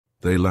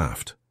They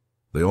laughed.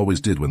 They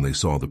always did when they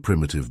saw the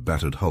primitive,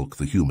 battered hulk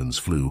the humans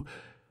flew,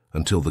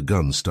 until the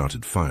guns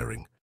started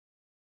firing.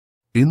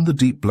 In the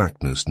deep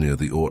blackness near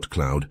the Oort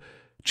cloud,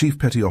 Chief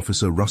Petty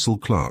Officer Russell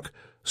Clark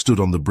stood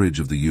on the bridge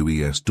of the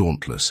UES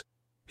Dauntless.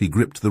 He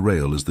gripped the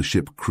rail as the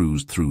ship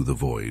cruised through the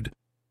void.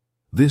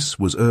 This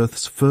was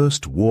Earth's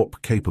first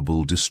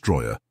warp-capable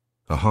destroyer,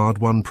 a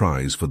hard-won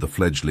prize for the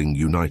fledgling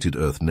United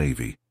Earth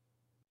Navy.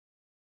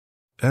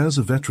 As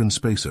a veteran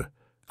spacer,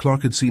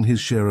 Clark had seen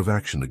his share of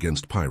action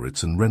against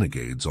pirates and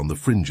renegades on the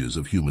fringes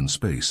of human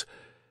space.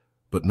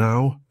 But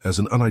now, as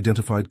an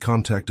unidentified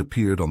contact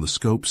appeared on the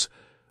scopes,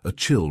 a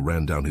chill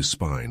ran down his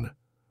spine.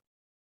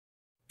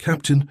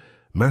 "Captain,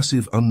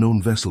 massive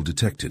unknown vessel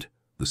detected,"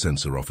 the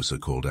sensor officer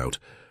called out.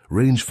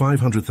 "Range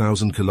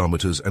 500,000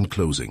 kilometers and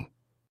closing."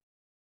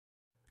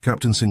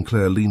 Captain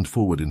Sinclair leaned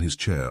forward in his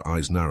chair,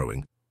 eyes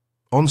narrowing.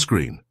 "On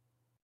screen."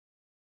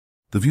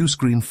 The view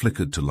screen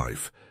flickered to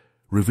life,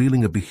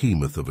 revealing a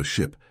behemoth of a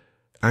ship,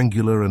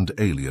 angular and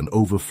alien,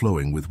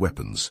 overflowing with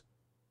weapons.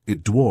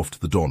 It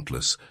dwarfed the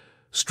Dauntless,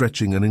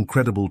 stretching an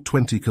incredible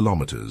 20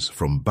 kilometers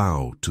from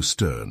bow to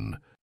stern.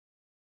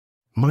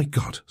 "My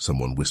God,"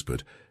 someone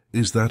whispered,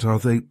 are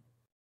they—"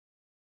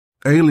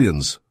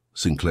 "Aliens,"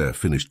 Sinclair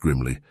finished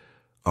grimly.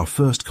 "Our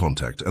first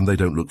contact, and they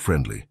don't look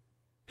friendly."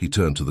 He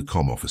turned to the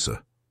comm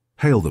officer.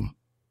 "Hail them."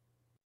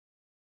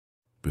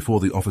 Before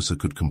the officer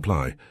could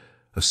comply,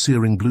 a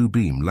searing blue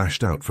beam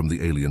lashed out from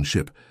the alien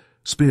ship,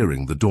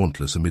 spearing the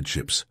Dauntless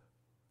amidships.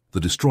 The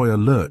destroyer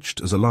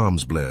lurched as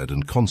alarms blared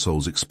and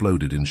consoles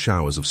exploded in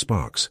showers of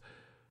sparks.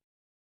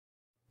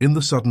 In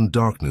the sudden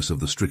darkness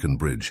of the stricken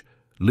bridge,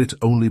 lit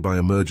only by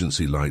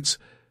emergency lights,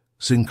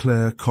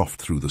 Sinclair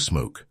coughed through the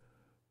smoke.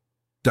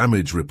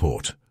 "Damage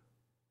report."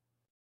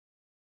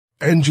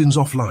 "Engines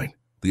offline,"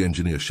 the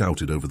engineer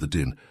shouted over the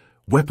din.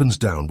 "Weapons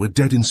down, we're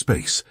dead in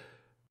space."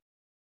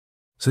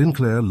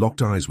 Sinclair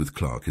locked eyes with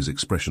Clark, his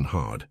expression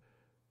hard.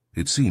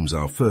 "It seems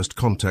our first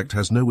contact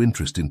has no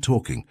interest in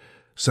talking.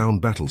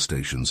 Sound battle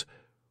stations.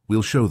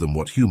 We'll show them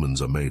what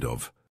humans are made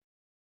of."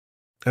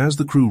 As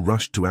the crew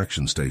rushed to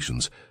action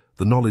stations,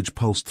 the knowledge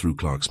pulsed through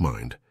Clark's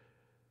mind.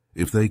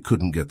 If they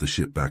couldn't get the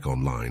ship back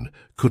online,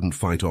 couldn't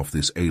fight off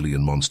this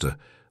alien monster,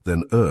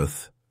 then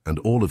Earth and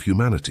all of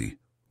humanity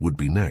would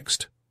be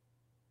next.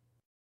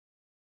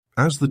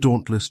 As the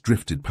Dauntless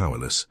drifted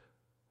powerless,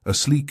 a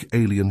sleek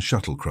alien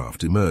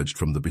shuttlecraft emerged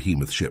from the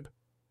behemoth ship.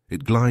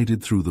 It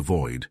glided through the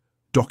void,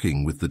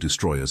 docking with the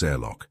destroyer's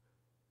airlock.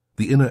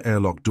 The inner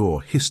airlock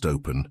door hissed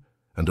open,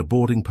 and a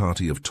boarding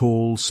party of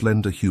tall,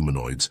 slender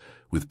humanoids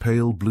with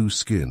pale blue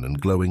skin and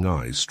glowing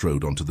eyes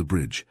strode onto the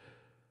bridge.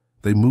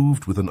 They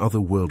moved with an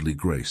otherworldly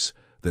grace,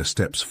 their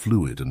steps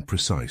fluid and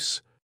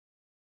precise.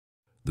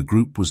 The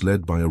group was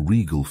led by a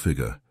regal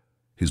figure,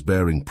 his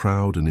bearing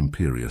proud and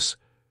imperious.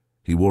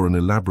 He wore an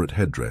elaborate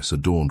headdress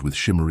adorned with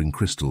shimmering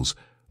crystals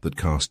that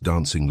cast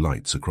dancing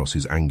lights across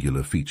his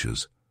angular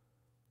features.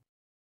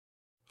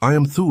 "I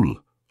am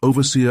Thule,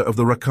 overseer of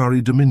the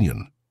Rakari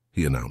Dominion,"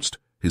 he announced,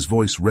 his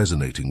voice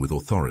resonating with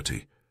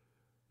authority.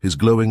 His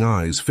glowing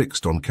eyes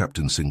fixed on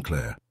Captain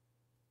Sinclair.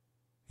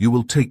 "You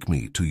will take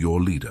me to your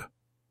leader."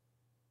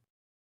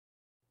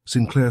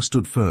 Sinclair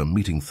stood firm,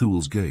 meeting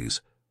Thule's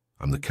gaze.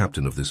 "I'm the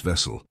captain of this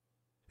vessel.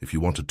 If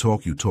you want to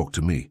talk, you talk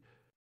to me."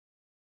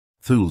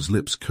 Thule's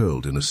lips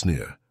curled in a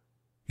sneer.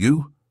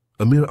 "You?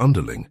 A mere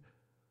underling?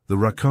 The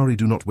Rakari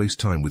do not waste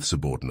time with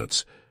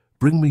subordinates.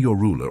 Bring me your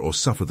ruler or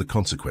suffer the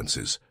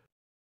consequences."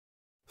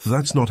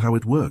 "That's not how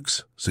it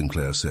works,"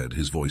 Sinclair said,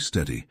 his voice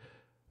steady.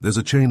 "There's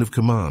a chain of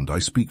command. I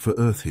speak for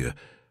Earth here."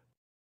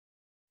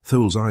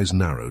 Thule's eyes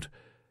narrowed.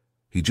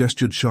 He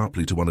gestured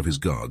sharply to one of his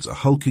guards, a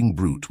hulking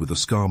brute with a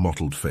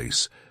scar-mottled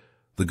face.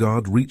 The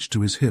guard reached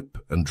to his hip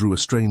and drew a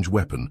strange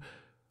weapon,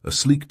 a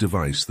sleek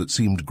device that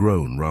seemed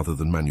grown rather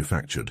than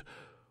manufactured,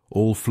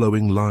 all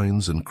flowing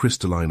lines and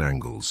crystalline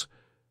angles.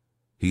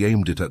 He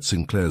aimed it at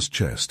Sinclair's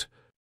chest.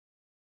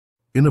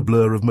 In a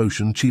blur of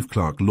motion, Chief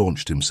Clark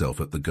launched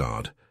himself at the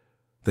guard.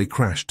 They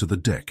crashed to the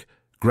deck,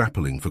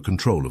 grappling for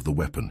control of the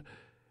weapon.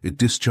 It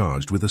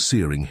discharged with a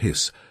searing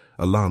hiss,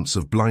 a lance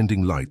of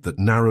blinding light that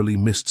narrowly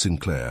missed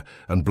Sinclair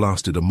and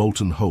blasted a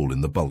molten hole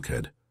in the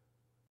bulkhead.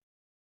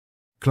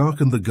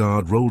 Clark and the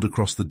guard rolled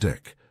across the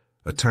deck,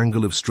 a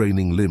tangle of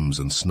straining limbs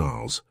and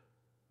snarls.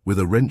 With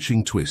a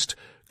wrenching twist,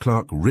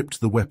 Clark ripped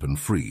the weapon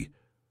free.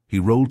 He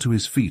rolled to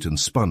his feet and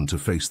spun to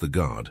face the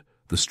guard,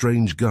 the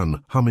strange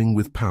gun humming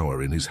with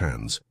power in his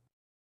hands.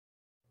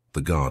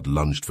 The guard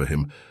lunged for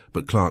him,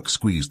 but Clark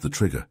squeezed the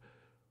trigger.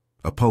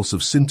 A pulse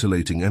of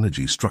scintillating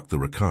energy struck the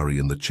Rakari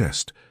in the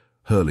chest,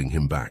 hurling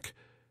him back.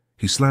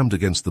 He slammed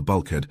against the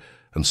bulkhead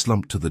and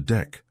slumped to the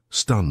deck,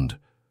 stunned.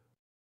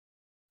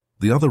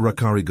 The other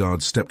Rakari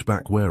guards stepped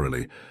back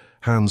warily,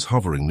 hands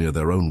hovering near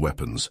their own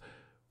weapons.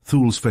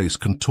 Thule's face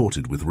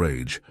contorted with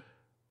rage.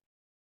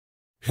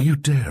 "You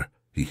dare,"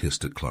 he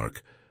hissed at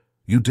Clark.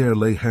 "You dare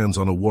lay hands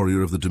on a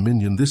warrior of the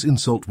Dominion. This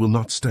insult will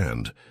not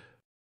stand."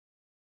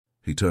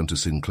 He turned to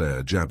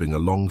Sinclair, jabbing a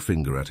long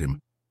finger at him.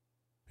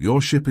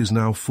 "Your ship is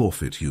now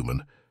forfeit,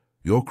 human.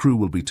 Your crew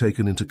will be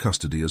taken into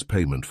custody as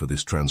payment for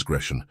this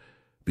transgression.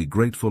 Be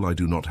grateful I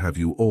do not have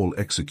you all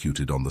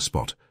executed on the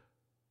spot."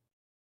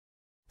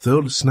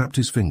 Thule snapped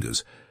his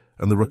fingers,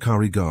 and the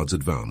Rakari guards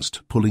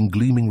advanced, pulling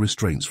gleaming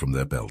restraints from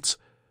their belts.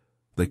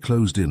 They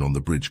closed in on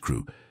the bridge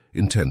crew,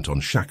 intent on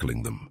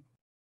shackling them.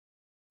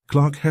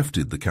 Clark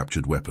hefted the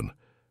captured weapon,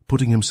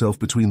 putting himself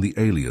between the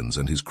aliens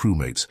and his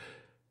crewmates.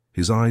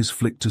 His eyes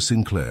flicked to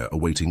Sinclair,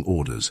 awaiting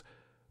orders.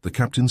 The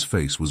captain's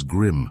face was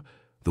grim,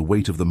 the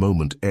weight of the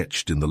moment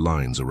etched in the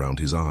lines around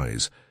his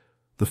eyes.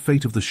 The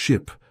fate of the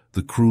ship,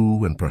 the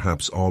crew, and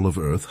perhaps all of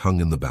Earth hung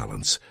in the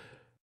balance.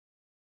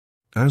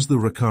 As the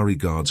Rakari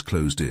guards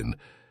closed in,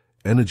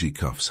 energy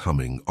cuffs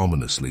humming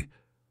ominously,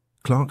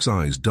 Clark's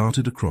eyes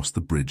darted across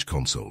the bridge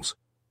consoles.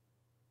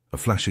 A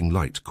flashing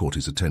light caught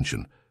his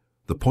attention.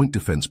 The point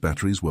defense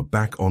batteries were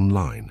back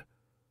online.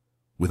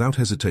 Without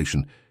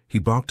hesitation, he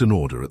barked an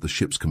order at the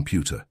ship's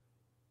computer.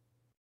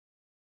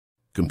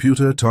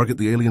 "Computer, target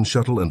the alien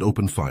shuttle and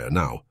open fire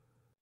now."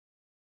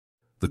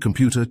 The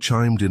computer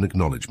chimed in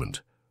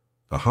acknowledgement.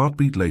 A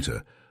heartbeat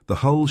later, the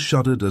hull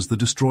shuddered as the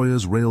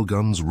destroyer's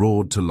railguns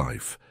roared to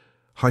life.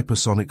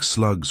 Hypersonic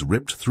slugs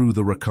ripped through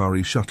the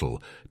Rakari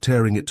shuttle,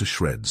 tearing it to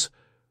shreds.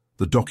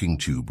 The docking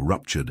tube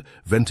ruptured,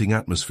 venting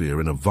atmosphere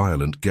in a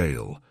violent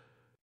gale.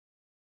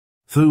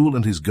 Thule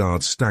and his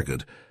guards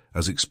staggered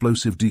as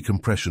explosive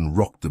decompression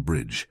rocked the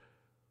bridge.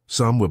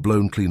 Some were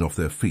blown clean off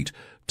their feet,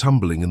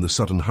 tumbling in the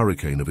sudden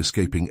hurricane of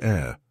escaping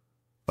air.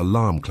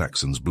 Alarm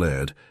klaxons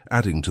blared,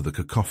 adding to the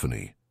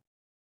cacophony.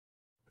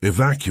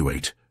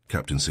 "Evacuate!"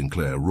 Captain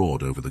Sinclair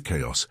roared over the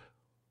chaos.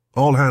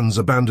 "All hands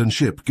abandon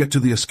ship, get to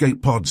the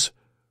escape pods!"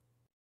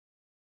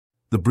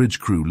 The bridge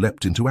crew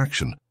leapt into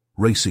action,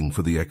 racing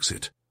for the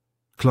exit.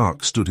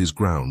 Clark stood his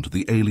ground,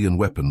 the alien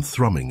weapon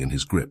thrumming in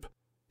his grip.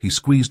 He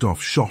squeezed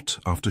off shot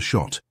after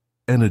shot,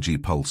 energy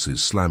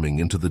pulses slamming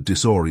into the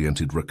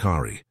disoriented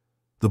Rakari.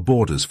 The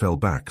boarders fell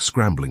back,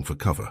 scrambling for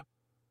cover.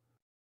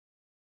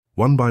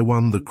 One by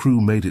one, the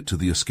crew made it to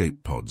the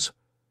escape pods.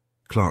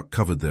 Clark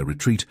covered their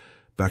retreat,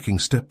 backing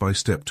step by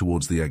step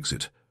towards the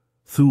exit.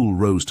 Thule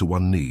rose to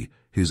one knee,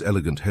 his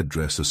elegant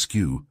headdress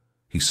askew.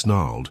 He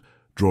snarled,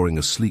 drawing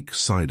a sleek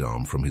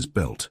sidearm from his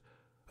belt.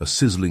 A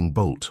sizzling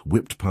bolt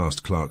whipped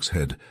past Clark's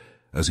head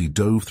as he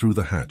dove through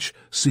the hatch,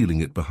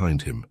 sealing it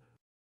behind him.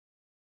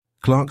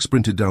 Clark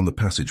sprinted down the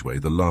passageway,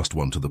 the last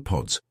one to the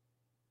pods.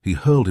 He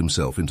hurled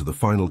himself into the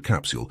final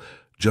capsule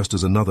just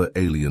as another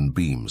alien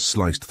beam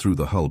sliced through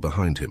the hull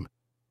behind him.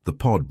 The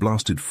pod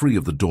blasted free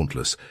of the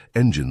Dauntless,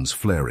 engines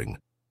flaring.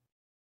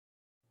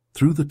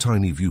 Through the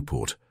tiny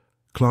viewport,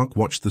 Clark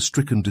watched the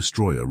stricken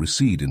destroyer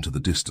recede into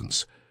the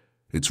distance.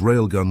 Its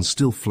railguns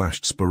still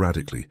flashed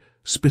sporadically,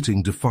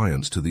 spitting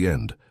defiance to the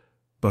end,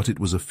 but it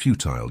was a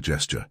futile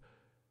gesture.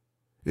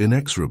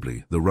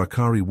 Inexorably, the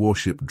Rakari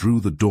warship drew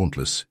the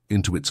Dauntless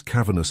into its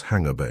cavernous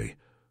hangar bay,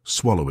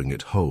 swallowing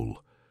it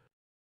whole.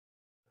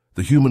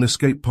 The human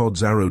escape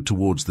pods arrowed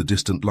towards the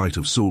distant light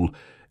of Sul,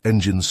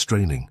 engines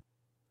straining.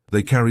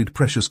 They carried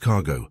precious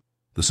cargo,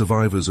 the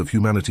survivors of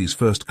humanity's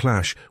first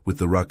clash with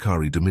the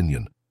Rakari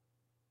Dominion.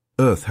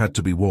 Earth had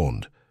to be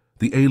warned.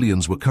 The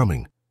aliens were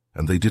coming,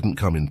 and they didn't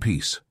come in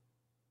peace.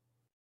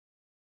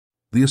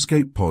 The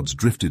escape pods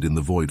drifted in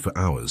the void for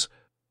hours,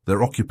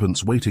 their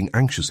occupants waiting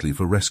anxiously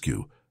for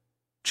rescue.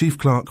 Chief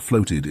Clark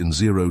floated in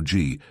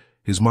zero-G,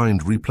 his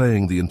mind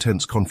replaying the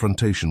intense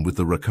confrontation with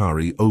the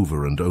Rakari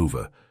over and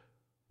over.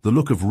 The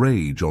look of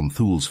rage on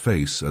Thule's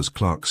face as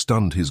Clark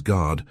stunned his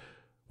guard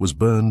was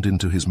burned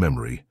into his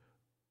memory.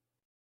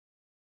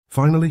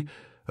 Finally,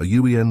 a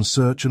UEN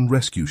search and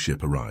rescue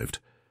ship arrived,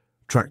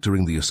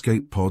 tractoring the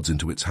escape pods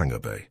into its hangar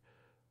bay.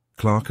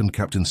 Clark and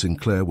Captain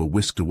Sinclair were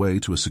whisked away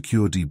to a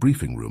secure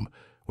debriefing room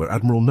where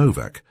Admiral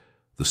Novak,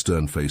 the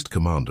stern-faced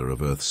commander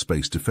of Earth's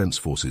Space Defense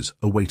Forces,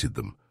 awaited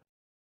them.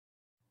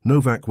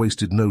 Novak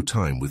wasted no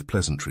time with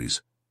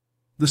pleasantries.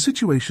 "The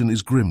situation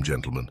is grim,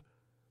 gentlemen.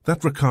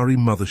 That Rakari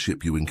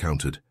mothership you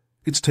encountered,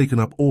 it's taken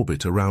up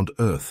orbit around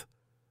Earth.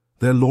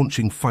 They're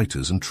launching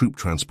fighters and troop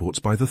transports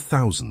by the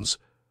thousands.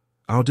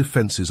 Our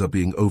defenses are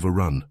being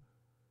overrun."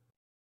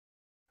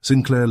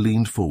 Sinclair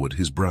leaned forward,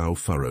 his brow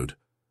furrowed.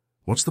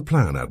 "What's the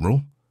plan,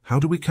 Admiral? How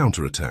do we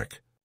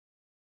counterattack?"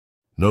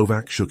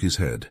 Novak shook his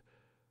head.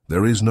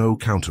 "There is no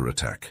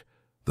counterattack.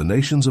 The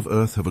nations of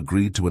Earth have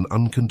agreed to an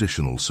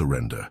unconditional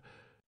surrender."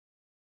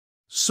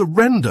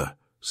 "Surrender!"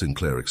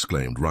 Sinclair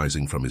exclaimed,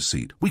 rising from his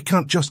seat. "We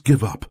can't just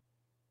give up."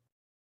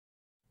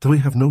 "We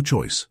have no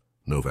choice,"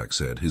 Novak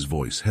said, his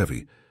voice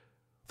heavy.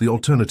 "The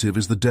alternative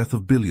is the death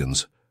of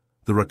billions.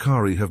 The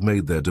Rakari have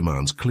made their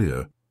demands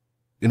clear.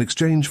 In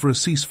exchange for a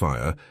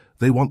ceasefire,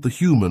 they want the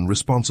human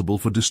responsible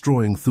for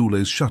destroying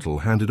Thule's shuttle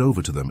handed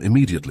over to them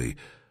immediately."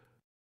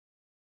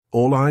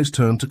 All eyes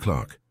turned to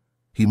Clark.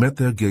 He met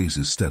their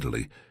gazes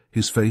steadily,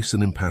 his face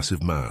an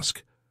impassive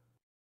mask.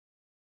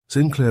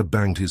 Sinclair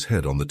banged his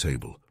head on the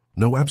table.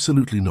 "No,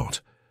 absolutely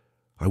not.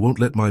 I won't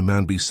let my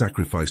man be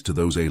sacrificed to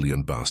those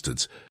alien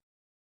bastards."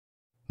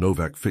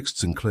 Novak fixed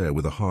Sinclair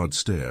with a hard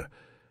stare.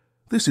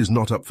 "This is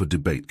not up for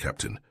debate,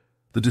 Captain.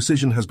 The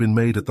decision has been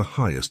made at the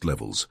highest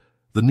levels.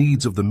 The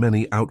needs of the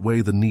many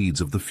outweigh the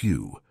needs of the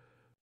few."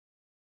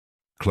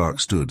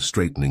 Clark stood,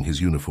 straightening his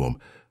uniform.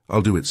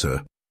 "I'll do it,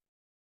 sir."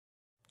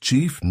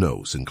 "Chief,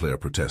 no," Sinclair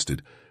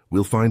protested.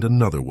 "We'll find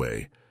another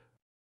way."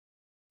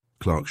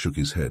 Clark shook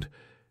his head.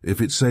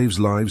 "If it saves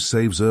lives,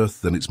 saves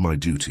Earth, then it's my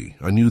duty.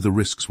 I knew the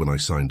risks when I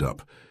signed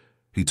up."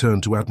 He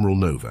turned to Admiral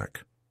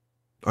Novak.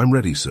 "I'm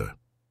ready, sir."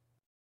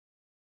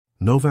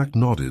 Novak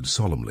nodded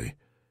solemnly.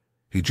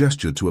 He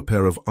gestured to a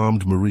pair of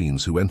armed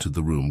Marines who entered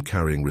the room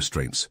carrying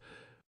restraints.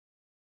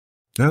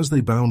 As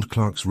they bound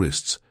Clark's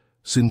wrists,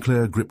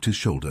 Sinclair gripped his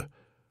shoulder.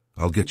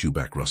 "I'll get you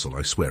back, Russell,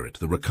 I swear it.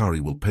 The Rakari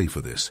will pay for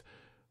this."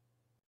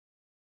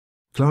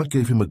 Clark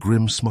gave him a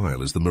grim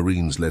smile as the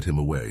Marines led him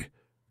away.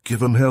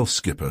 "Give 'em hell,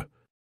 Skipper."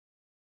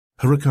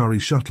 A Rakari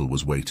shuttle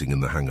was waiting in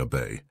the hangar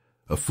bay,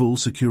 a full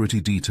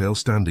security detail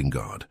standing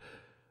guard.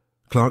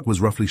 Clark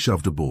was roughly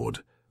shoved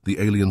aboard, the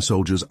alien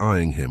soldiers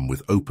eyeing him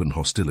with open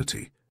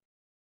hostility.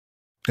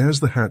 As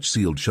the hatch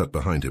sealed shut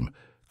behind him,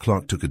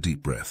 Clark took a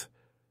deep breath.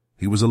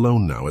 He was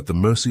alone now, at the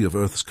mercy of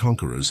Earth's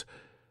conquerors,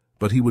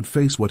 but he would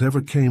face whatever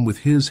came with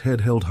his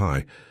head held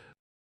high.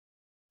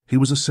 He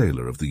was a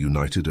sailor of the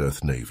United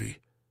Earth Navy.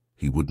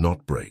 He would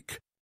not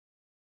break.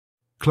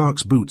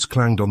 Clark's boots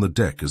clanged on the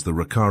deck as the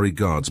Rakari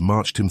guards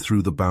marched him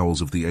through the bowels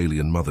of the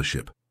alien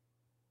mothership.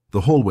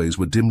 The hallways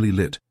were dimly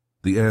lit,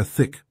 the air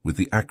thick with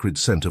the acrid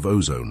scent of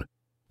ozone.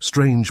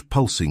 Strange,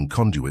 pulsing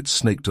conduits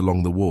snaked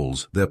along the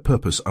walls, their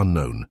purpose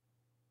unknown.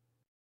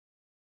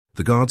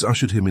 The guards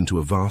ushered him into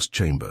a vast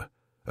chamber,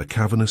 a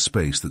cavernous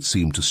space that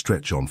seemed to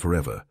stretch on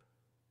forever.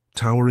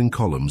 Towering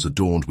columns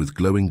adorned with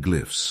glowing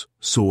glyphs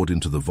soared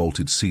into the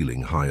vaulted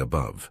ceiling high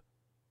above.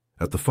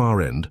 At the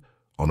far end,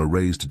 on a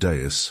raised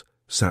dais,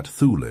 sat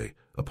Thule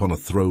upon a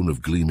throne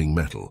of gleaming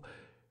metal,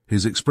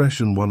 his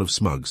expression one of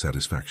smug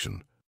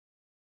satisfaction.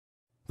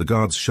 The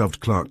guards shoved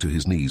Clark to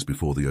his knees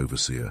before the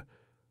overseer.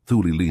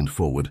 Thule leaned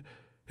forward,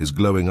 his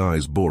glowing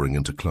eyes boring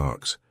into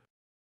Clark's.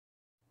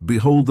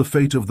 "Behold the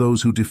fate of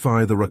those who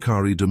defy the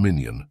Rakari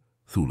dominion,"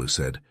 Thule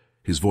said,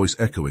 his voice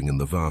echoing in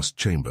the vast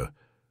chamber.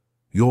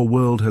 "Your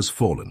world has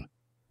fallen,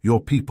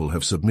 your people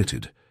have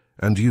submitted,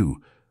 and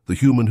you, the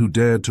human who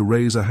dared to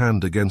raise a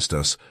hand against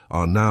us,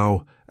 are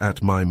now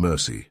at my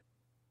mercy."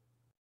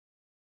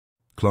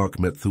 Clark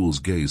met Thule's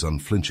gaze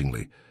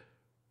unflinchingly.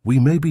 "We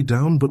may be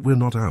down, but we're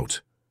not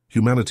out.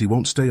 Humanity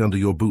won't stay under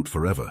your boot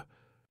forever."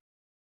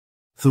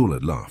 Thule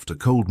laughed, a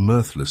cold,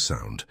 mirthless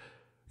sound.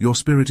 "Your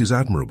spirit is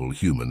admirable,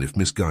 human, if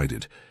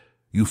misguided.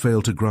 You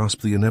fail to grasp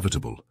the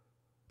inevitable.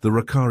 The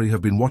Rakari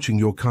have been watching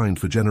your kind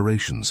for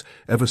generations,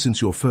 ever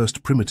since your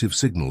first primitive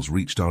signals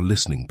reached our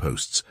listening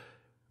posts.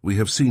 We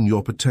have seen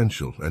your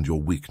potential and your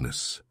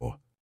weakness."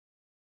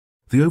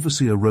 The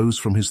overseer rose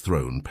from his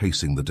throne,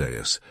 pacing the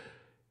dais.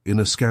 "In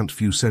a scant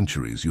few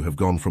centuries you have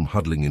gone from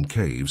huddling in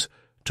caves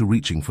to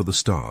reaching for the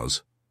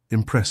stars.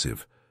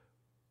 Impressive.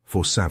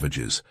 For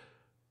savages.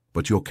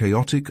 But your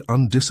chaotic,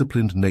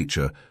 undisciplined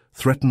nature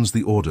threatens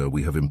the order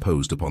we have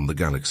imposed upon the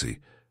galaxy.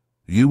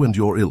 You and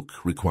your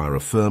ilk require a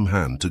firm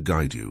hand to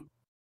guide you."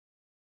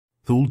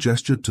 Thule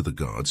gestured to the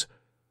guards.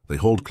 They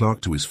hauled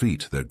Clark to his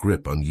feet, their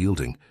grip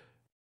unyielding.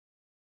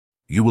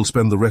 "You will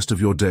spend the rest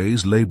of your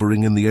days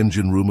laboring in the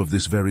engine room of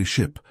this very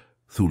ship,"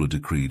 Thule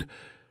decreed,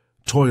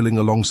 "toiling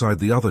alongside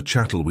the other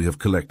chattel we have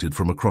collected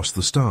from across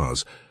the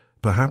stars.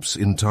 Perhaps,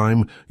 in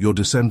time, your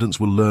descendants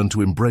will learn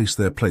to embrace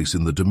their place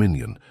in the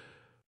Dominion."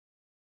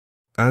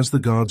 As the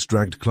guards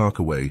dragged Clark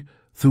away,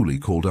 Thule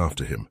called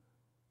after him.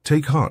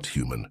 "Take heart,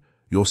 human.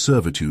 Your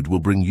servitude will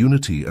bring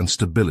unity and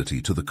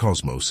stability to the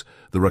cosmos.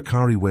 The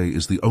Rakari way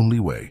is the only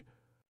way."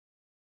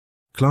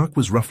 Clark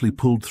was roughly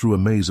pulled through a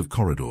maze of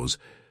corridors,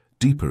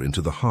 deeper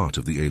into the heart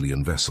of the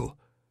alien vessel.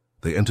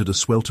 They entered a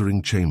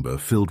sweltering chamber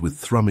filled with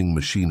thrumming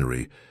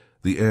machinery,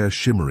 the air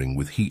shimmering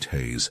with heat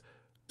haze.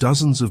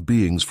 Dozens of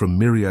beings from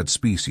myriad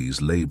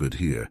species labored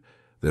here,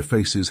 their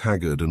faces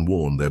haggard and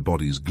worn, their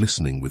bodies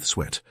glistening with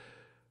sweat.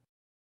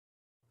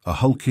 A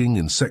hulking,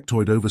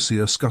 insectoid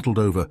overseer scuttled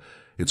over,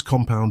 its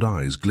compound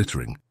eyes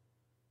glittering.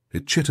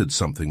 It chittered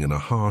something in a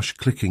harsh,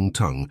 clicking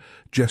tongue,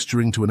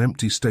 gesturing to an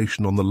empty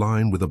station on the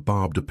line with a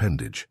barbed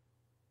appendage.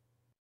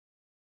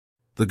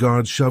 The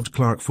guards shoved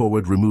Clark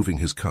forward, removing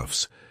his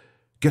cuffs.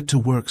 "Get to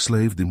work,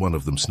 slave," one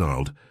of them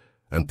snarled,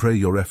 "and pray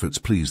your efforts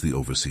please the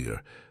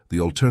overseer.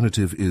 The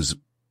alternative is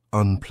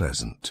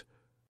unpleasant."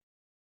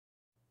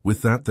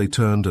 With that, they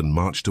turned and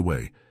marched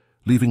away,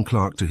 leaving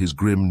Clark to his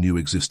grim new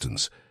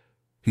existence.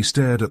 He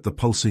stared at the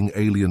pulsing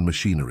alien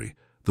machinery,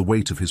 the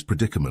weight of his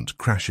predicament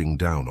crashing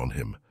down on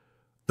him.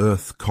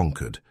 Earth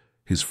conquered,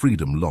 his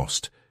freedom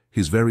lost,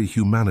 his very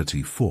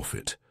humanity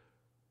forfeit.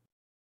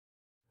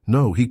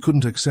 No, he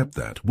couldn't accept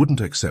that, wouldn't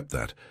accept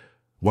that.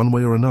 One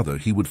way or another,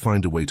 he would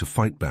find a way to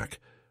fight back,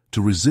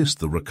 to resist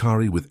the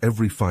Rakari with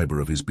every fiber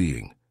of his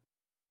being.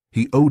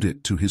 He owed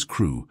it to his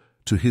crew,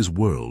 to his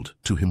world,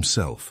 to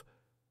himself.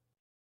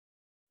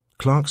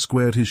 Clark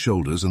squared his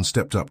shoulders and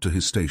stepped up to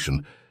his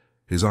station,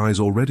 his eyes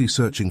already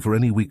searching for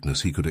any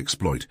weakness he could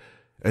exploit,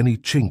 any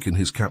chink in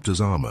his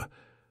captor's armor.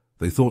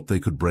 They thought they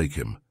could break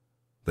him.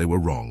 They were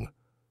wrong.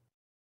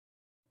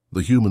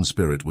 The human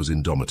spirit was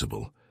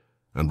indomitable,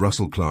 and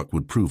Russell Clark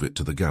would prove it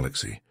to the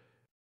galaxy.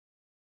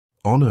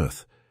 On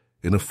Earth,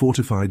 in a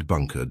fortified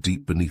bunker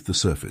deep beneath the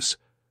surface,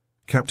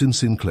 Captain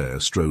Sinclair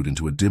strode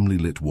into a dimly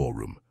lit war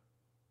room.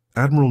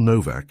 Admiral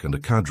Novak and a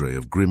cadre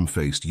of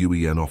grim-faced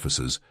UEN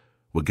officers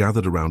were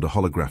gathered around a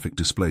holographic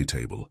display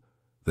table,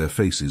 their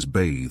faces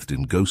bathed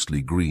in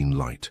ghostly green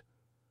light.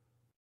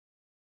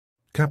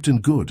 "Captain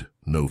Good,"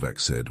 Novak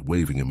said,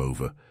 waving him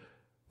over.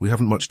 "We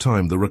haven't much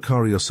time. The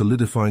Rakari are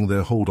solidifying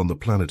their hold on the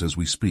planet as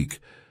we speak."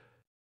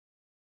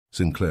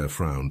 Sinclair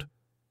frowned.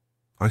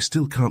 "I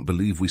still can't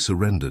believe we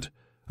surrendered.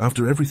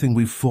 After everything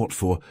we've fought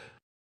for—"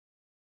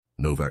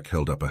 Novak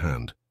held up a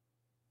hand.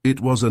 "It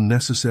was a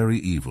necessary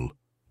evil.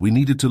 We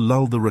needed to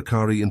lull the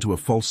Rakari into a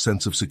false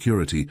sense of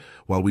security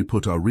while we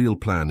put our real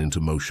plan into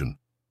motion."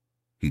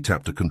 He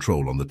tapped a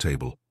control on the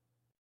table.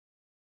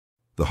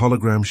 The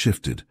hologram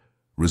shifted,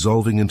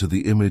 resolving into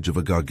the image of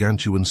a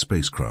gargantuan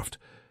spacecraft,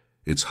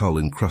 its hull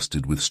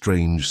encrusted with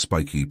strange,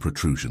 spiky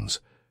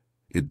protrusions.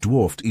 It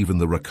dwarfed even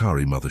the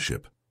Rakari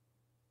mothership.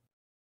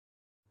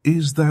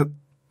 "Is that—"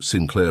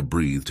 Sinclair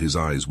breathed, his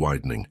eyes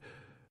widening.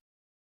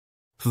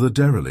 "For the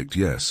derelict,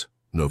 yes,"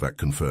 Novak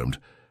confirmed.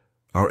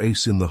 "Our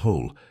ace in the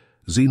hole.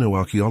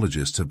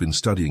 Xenoarchaeologists have been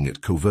studying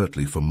it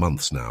covertly for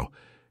months now.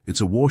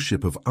 It's a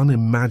warship of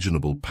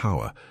unimaginable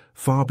power,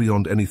 far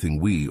beyond anything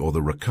we or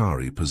the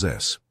Rakari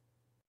possess."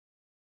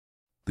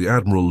 The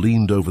Admiral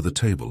leaned over the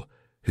table,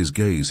 his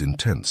gaze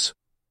intense.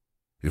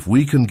 "If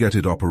we can get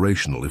it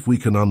operational, if we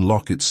can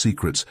unlock its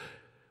secrets,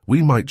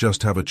 we might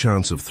just have a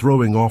chance of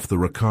throwing off the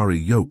Rakari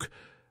yoke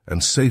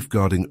and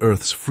safeguarding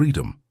Earth's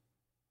freedom."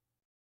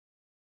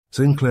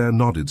 Sinclair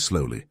nodded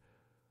slowly,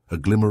 a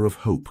glimmer of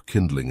hope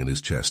kindling in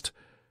his chest.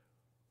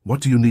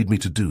 "What do you need me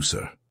to do,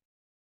 sir?"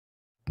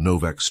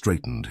 Novak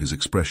straightened, his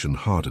expression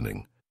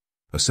hardening.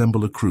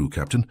 "Assemble a crew,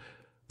 Captain.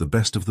 The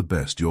best of the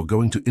best. You're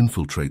going to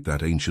infiltrate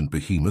that ancient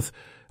behemoth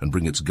and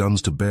bring its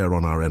guns to bear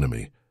on our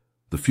enemy.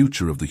 The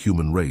future of the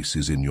human race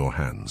is in your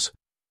hands."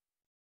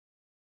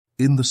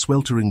 In the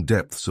sweltering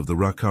depths of the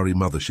Rakari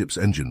mothership's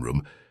engine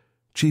room,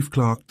 Chief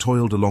Clark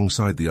toiled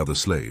alongside the other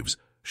slaves,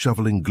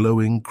 shoveling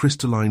glowing,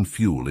 crystalline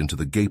fuel into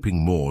the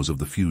gaping maws of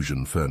the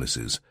fusion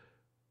furnaces.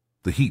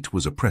 The heat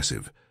was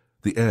oppressive,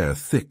 the air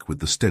thick with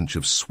the stench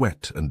of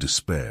sweat and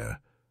despair.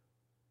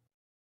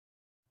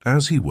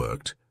 As he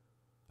worked,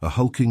 a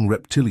hulking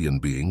reptilian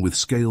being with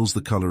scales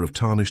the color of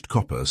tarnished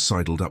copper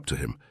sidled up to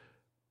him.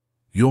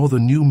 "You're the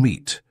new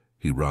meat,"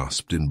 he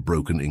rasped in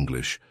broken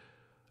English.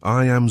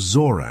 "I am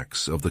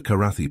Zorax of the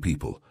Karathi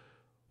people.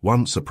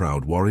 Once a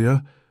proud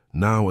warrior,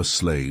 now a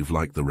slave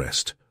like the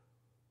rest."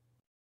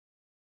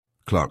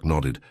 Clark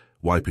nodded,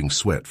 wiping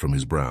sweat from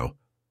his brow.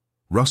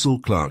 "Russell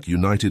Clark,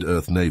 United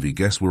Earth Navy.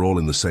 Guess we're all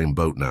in the same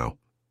boat now."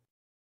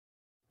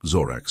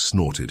 Zorax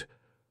snorted.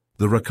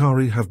 "The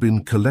Rakari have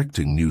been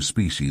collecting new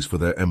species for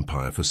their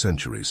empire for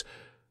centuries.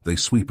 They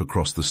sweep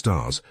across the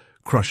stars,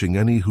 crushing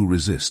any who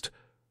resist.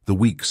 The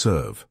weak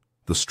serve,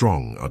 the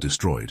strong are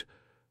destroyed."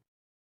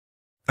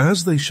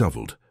 As they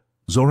shoveled,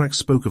 Zorax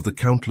spoke of the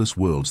countless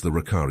worlds the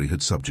Rakari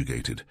had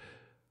subjugated.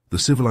 The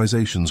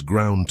civilizations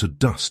ground to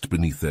dust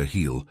beneath their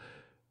heel,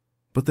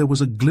 but there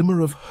was a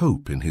glimmer of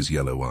hope in his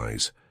yellow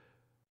eyes.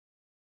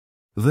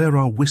 "There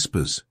are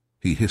whispers,"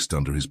 he hissed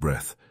under his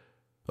breath,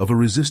 "of a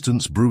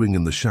resistance brewing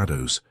in the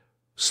shadows.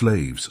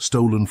 Slaves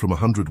stolen from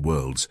 100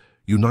 worlds,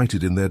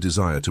 united in their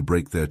desire to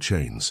break their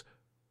chains.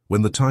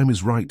 When the time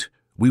is right,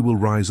 we will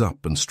rise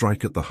up and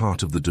strike at the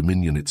heart of the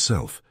Dominion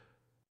itself."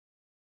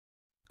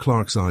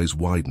 Clark's eyes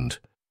widened,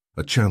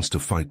 a chance to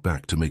fight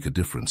back, to make a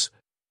difference.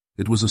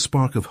 It was a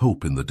spark of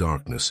hope in the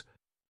darkness.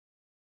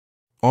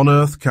 On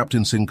Earth,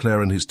 Captain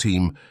Sinclair and his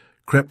team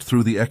crept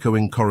through the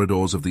echoing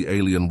corridors of the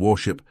alien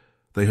warship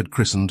they had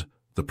christened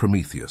the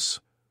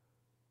Prometheus.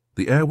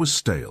 The air was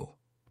stale,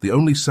 the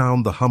only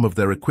sound the hum of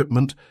their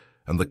equipment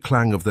and the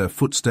clang of their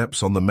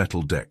footsteps on the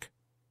metal deck.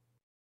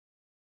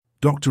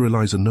 Dr.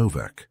 Eliza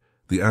Novak,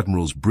 the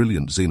Admiral's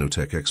brilliant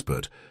xenotech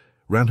expert,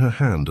 ran her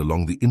hand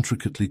along the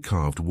intricately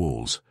carved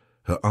walls,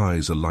 her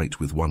eyes alight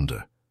with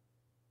wonder.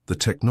 "The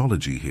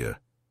technology here,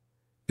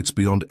 it's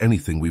beyond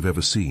anything we've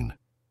ever seen.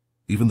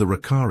 Even the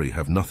Rakari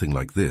have nothing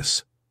like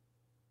this."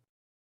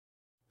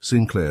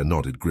 Sinclair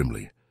nodded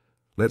grimly.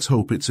 "Let's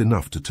hope it's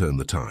enough to turn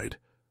the tide."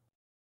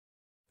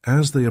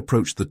 As they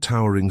approached the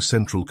towering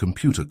central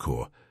computer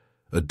core,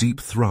 a deep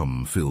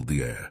thrum filled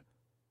the air.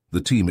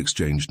 The team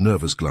exchanged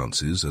nervous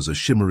glances as a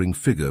shimmering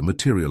figure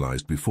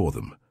materialized before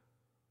them.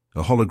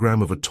 A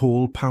hologram of a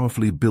tall,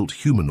 powerfully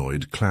built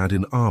humanoid clad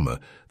in armor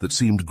that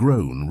seemed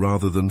grown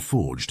rather than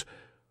forged,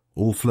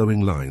 all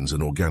flowing lines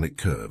and organic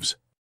curves.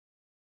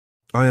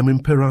 "I am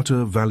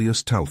Imperator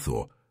Valius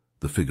Talthor,"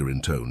 the figure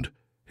intoned,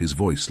 his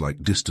voice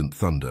like distant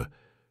thunder.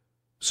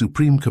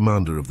 "Supreme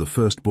Commander of the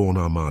Firstborn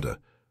Armada.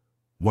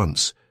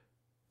 Once,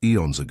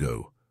 eons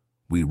ago,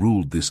 we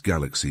ruled this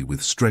galaxy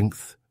with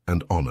strength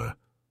and honor."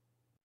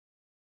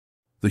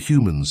 The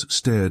humans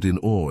stared in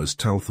awe as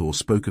Talthor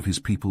spoke of his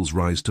people's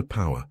rise to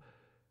power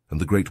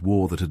and the great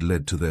war that had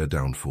led to their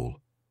downfall,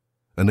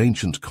 an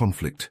ancient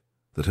conflict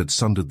that had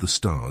sundered the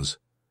stars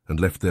and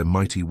left their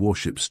mighty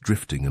warships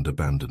drifting and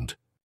abandoned.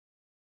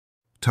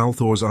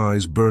 Talthor's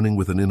eyes burning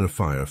with an inner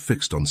fire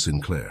fixed on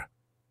Sinclair.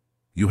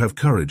 "You have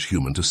courage,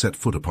 human, to set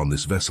foot upon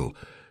this vessel.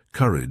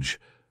 Courage,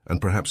 and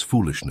perhaps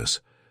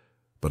foolishness.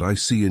 But I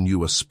see in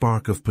you a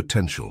spark of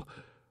potential,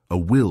 a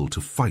will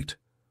to fight,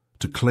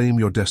 to claim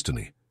your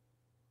destiny."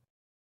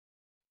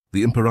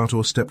 The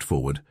Imperator stepped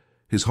forward,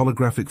 his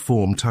holographic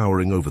form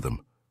towering over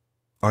them.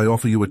 "I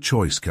offer you a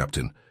choice,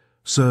 Captain.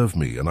 Serve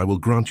me, and I will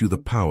grant you the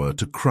power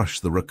to crush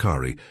the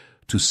Rakari,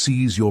 to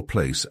seize your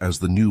place as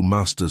the new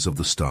masters of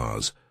the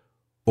stars.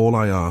 All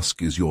I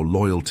ask is your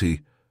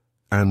loyalty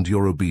and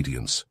your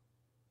obedience."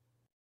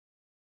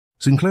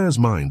 Sinclair's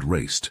mind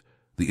raced,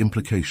 the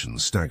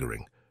implications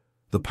staggering.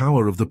 The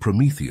power of the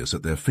Prometheus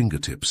at their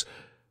fingertips,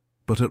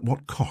 but at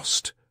what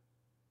cost?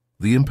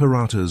 The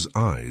Imperator's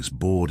eyes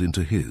bored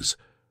into his,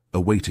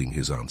 awaiting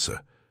his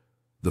answer.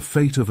 The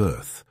fate of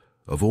Earth,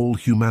 of all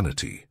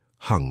humanity,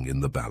 hung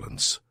in the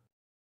balance.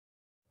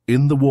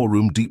 In the war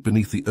room deep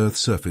beneath the Earth's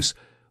surface,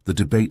 the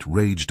debate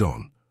raged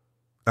on.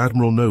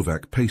 Admiral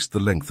Novak paced the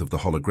length of the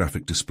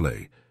holographic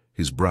display,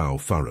 his brow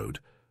furrowed.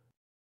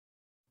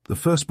 The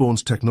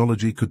Firstborn's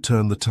technology could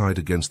turn the tide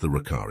against the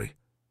Rakari,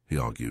 he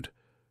argued,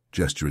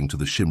 gesturing to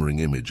the shimmering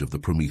image of the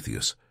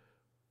Prometheus.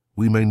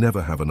 "We may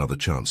never have another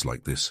chance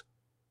like this."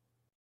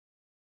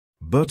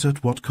 "But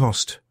at what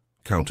cost?"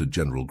 countered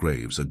General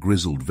Graves, a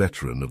grizzled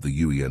veteran of the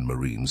UEN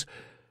Marines.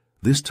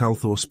 "This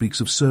Talthor speaks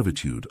of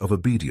servitude, of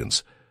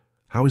obedience.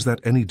 How is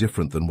that any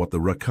different than what the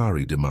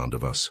Rakari demand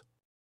of us?"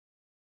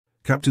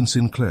 Captain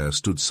Sinclair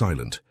stood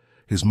silent,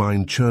 his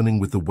mind churning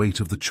with the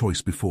weight of the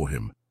choice before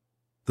him.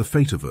 The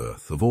fate of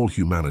Earth, of all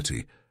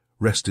humanity,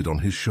 rested on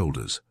his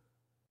shoulders.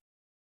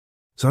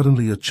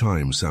 Suddenly a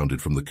chime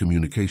sounded from the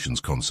communications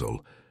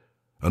console.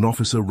 An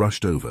officer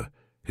rushed over,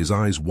 his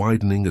eyes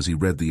widening as he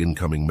read the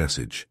incoming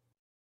message.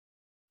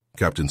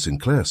 "Captain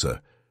Sinclair,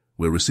 sir.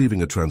 We're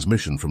receiving a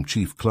transmission from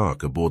Chief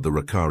Clark aboard the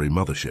Rakari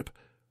mothership."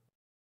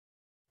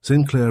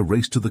 Sinclair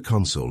raced to the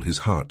console, his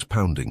heart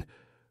pounding.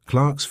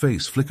 Clark's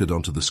face flickered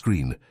onto the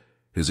screen,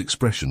 his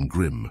expression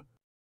grim.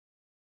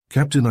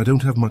 "Captain, I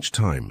don't have much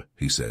time,"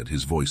 he said,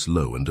 his voice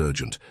low and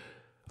urgent.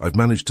 "I've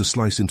managed to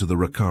slice into the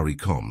Rakari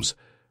comms.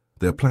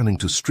 They're planning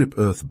to strip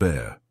Earth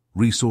bare,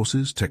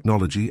 resources,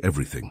 technology,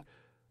 everything.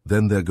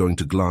 Then they're going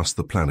to glass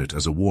the planet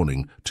as a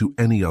warning to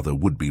any other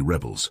would-be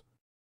rebels."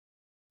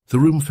 The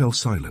room fell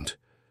silent,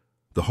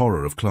 the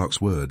horror of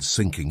Clark's words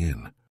sinking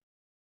in.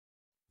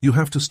 "You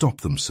have to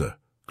stop them, sir,"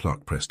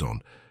 Clark pressed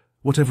on.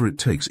 "Whatever it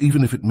takes,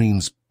 even if it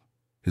means—"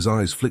 His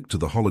eyes flicked to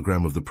the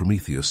hologram of the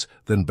Prometheus,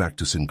 then back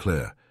to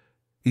Sinclair.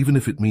 "Even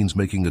if it means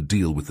making a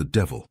deal with the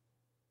devil."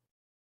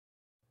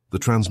 The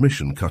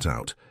transmission cut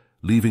out,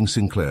 leaving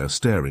Sinclair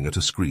staring at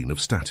a screen of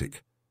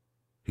static.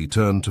 He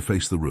turned to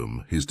face the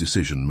room, his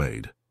decision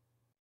made.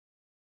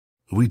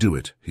 "We do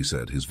it," he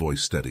said, his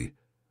voice steady.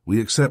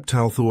 "We accept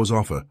Talthor's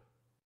offer."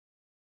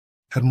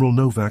 Admiral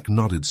Novak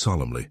nodded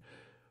solemnly.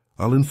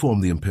 "I'll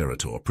inform the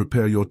Imperator.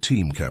 Prepare your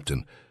team,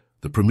 Captain.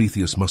 The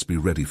Prometheus must be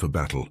ready for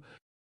battle."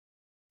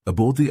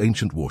 Aboard the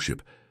ancient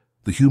warship,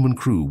 the human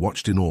crew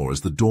watched in awe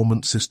as the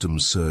dormant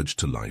systems surged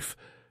to life.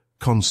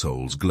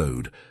 Consoles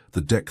glowed,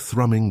 the deck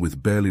thrumming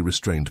with barely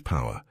restrained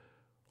power.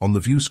 On the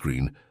view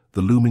screen,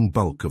 the looming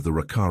bulk of the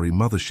Rakari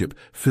mothership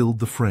filled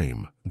the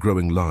frame,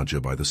 growing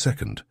larger by the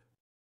second.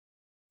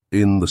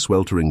 In the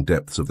sweltering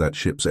depths of that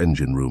ship's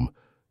engine room,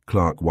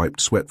 Clark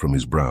wiped sweat from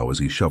his brow as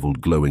he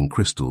shoveled glowing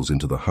crystals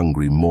into the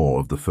hungry maw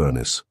of the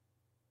furnace.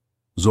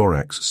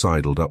 Zorax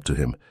sidled up to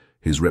him,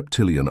 his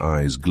reptilian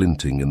eyes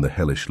glinting in the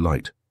hellish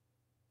light.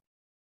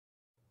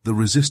 "The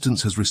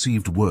Resistance has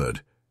received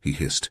word," he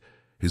hissed,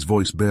 his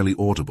voice barely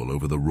audible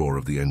over the roar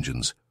of the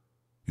engines.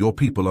 "Your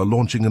people are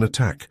launching an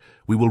attack.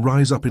 We will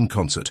rise up in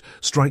concert,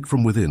 strike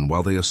from within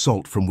while they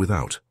assault from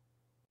without."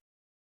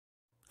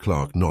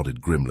 Clark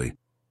nodded grimly.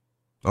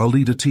 "I'll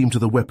lead a team to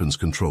the weapons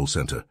control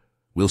center.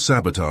 We'll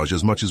sabotage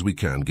as much as we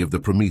can, give the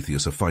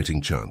Prometheus a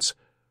fighting chance."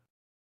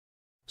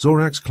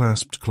 Zorax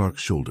clasped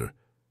Clark's shoulder,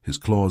 his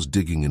claws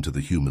digging into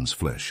the human's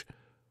flesh.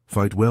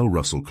 "Fight well,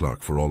 Russell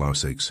Clark, for all our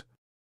sakes."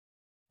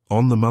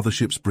 On the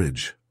mothership's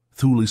bridge,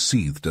 Thule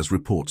seethed as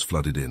reports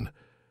flooded in.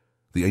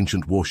 The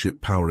ancient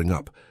warship powering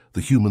up,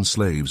 the human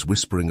slaves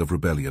whispering of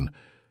rebellion,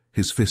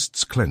 his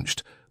fists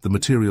clenched, the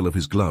material of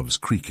his gloves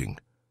creaking.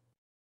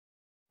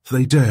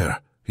 "They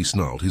dare!" he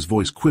snarled, his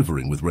voice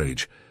quivering with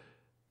rage.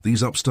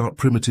 "These upstart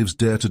primitives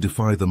dare to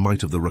defy the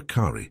might of the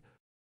Rakari."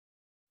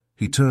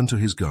 He turned to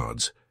his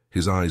guards,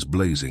 his eyes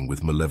blazing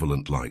with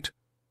malevolent light.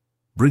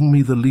 "Bring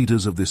me the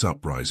leaders of this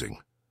uprising.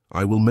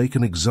 I will make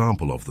an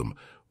example of them,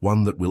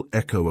 one that will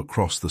echo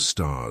across the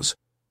stars,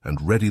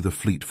 and ready the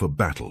fleet for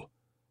battle.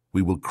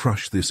 We will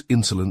crush this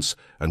insolence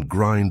and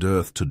grind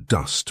Earth to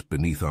dust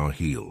beneath our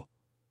heel."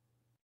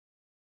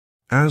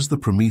 As the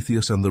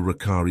Prometheus and the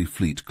Rakari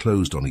fleet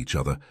closed on each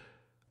other,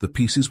 the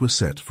pieces were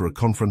set for a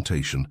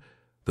confrontation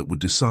that would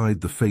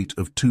decide the fate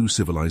of two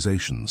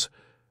civilizations,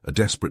 a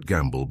desperate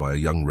gamble by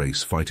a young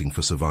race fighting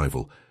for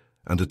survival,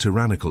 and a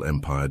tyrannical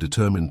empire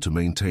determined to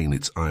maintain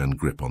its iron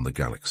grip on the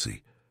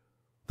galaxy.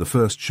 The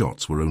first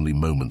shots were only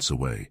moments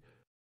away.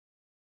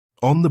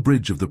 On the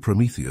bridge of the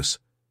Prometheus,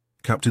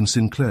 Captain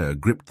Sinclair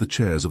gripped the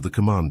chairs of the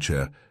command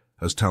chair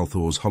as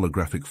Talthor's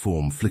holographic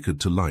form flickered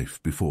to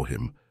life before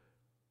him.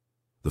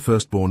 The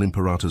firstborn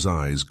Imperator's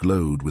eyes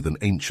glowed with an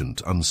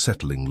ancient,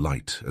 unsettling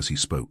light as he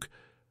spoke.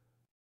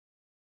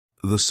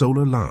 "The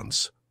Solar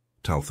Lance,"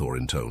 Talthor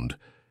intoned,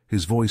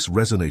 his voice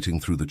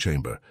resonating through the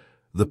chamber.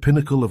 "The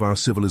pinnacle of our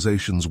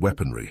civilization's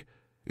weaponry.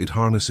 It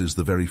harnesses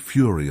the very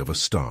fury of a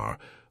star,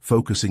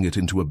 focusing it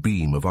into a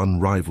beam of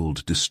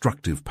unrivaled,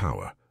 destructive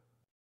power."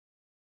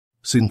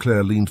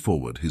 Sinclair leaned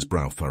forward, his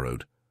brow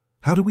furrowed.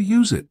 "How do we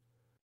use it?"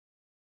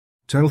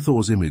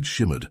 Talthor's image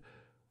shimmered,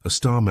 a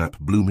star map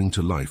blooming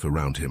to life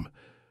around him.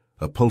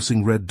 A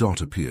pulsing red dot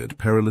appeared,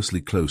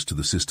 perilously close to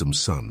the system's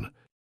sun.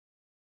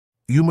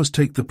 "You must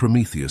take the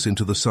Prometheus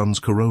into the sun's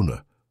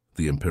corona,"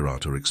 the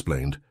Imperator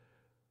explained.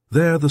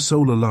 "There the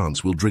solar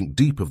lance will drink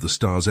deep of the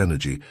star's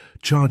energy,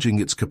 charging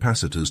its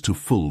capacitors to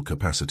full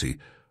capacity.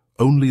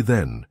 Only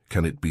then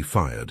can it be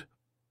fired."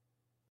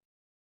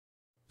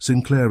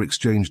 Sinclair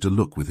exchanged a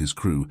look with his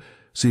crew,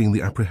 seeing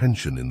the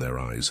apprehension in their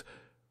eyes.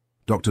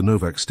 Dr.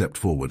 Novak stepped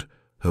forward,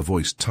 her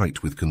voice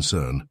tight with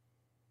concern.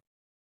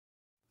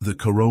 "The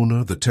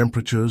corona, the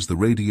temperatures, the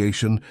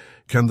radiation,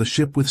 can the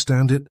ship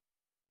withstand it?"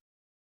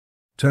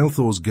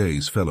 Talthor's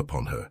gaze fell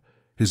upon her,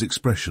 his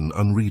expression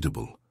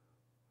unreadable.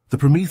 "The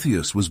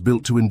Prometheus was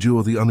built to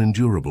endure the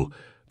unendurable,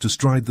 to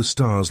stride the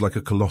stars like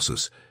a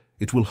colossus.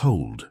 It will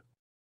hold."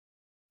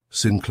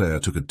 Sinclair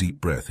took a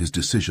deep breath, his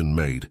decision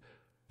made.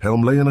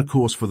 "Helm, lay in a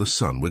course for the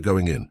sun. We're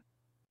going in."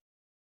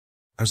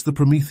 As the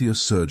Prometheus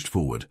surged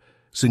forward,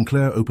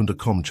 Sinclair opened a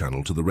comm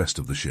channel to the rest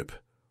of the ship.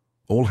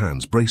 "All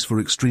hands, brace for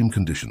extreme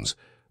conditions.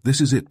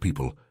 This is it,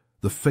 people.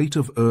 The fate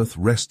of Earth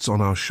rests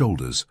on our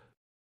shoulders."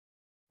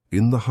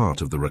 In the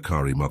heart of the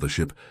Rakari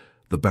mothership,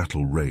 the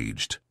battle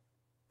raged.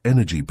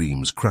 Energy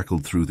beams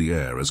crackled through the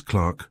air as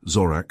Clark,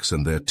 Zorax,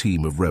 and their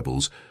team of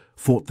rebels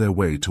fought their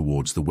way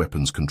towards the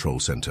weapons control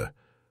center.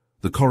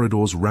 The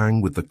corridors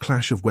rang with the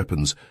clash of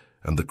weapons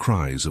and the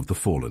cries of the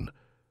fallen.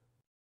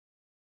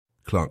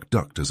 Clark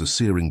ducked as a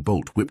searing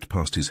bolt whipped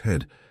past his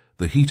head,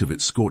 the heat of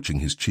it scorching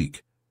his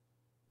cheek.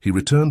 He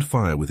returned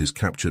fire with his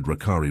captured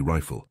Rakari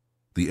rifle,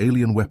 the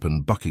alien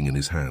weapon bucking in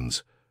his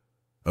hands.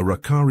 A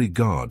Rakari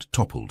guard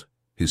toppled,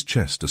 his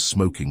chest a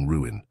smoking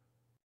ruin.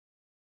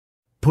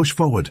 "Push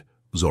forward,"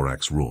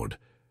 Zorax roared,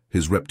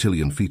 his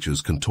reptilian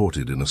features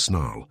contorted in a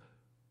snarl.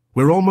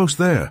 "We're almost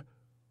there."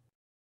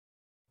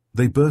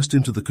 They burst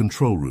into the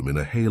control room in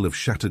a hail of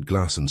shattered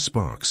glass and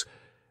sparks,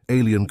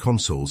 alien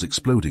consoles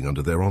exploding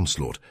under their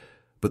onslaught.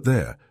 But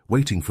there,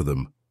 waiting for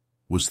them,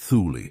 was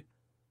Thule.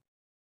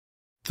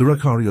 The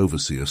Rakari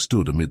overseer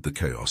stood amid the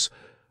chaos,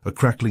 a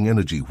crackling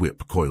energy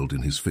whip coiled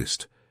in his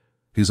fist.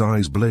 His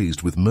eyes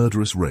blazed with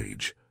murderous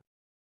rage.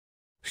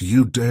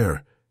 "You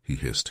dare," he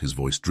hissed, his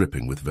voice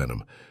dripping with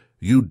venom.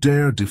 "You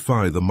dare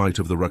defy the might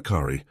of the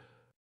Rakari."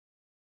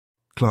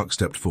 Clark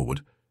stepped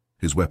forward,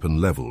 his weapon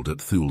leveled at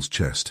Thule's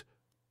chest.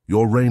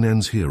 "Your reign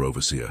ends here,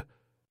 Overseer."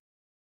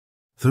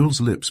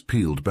 Thule's lips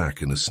peeled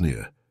back in a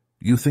sneer.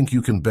 "You think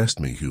you can best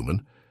me,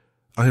 human?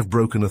 I have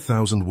broken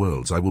 1,000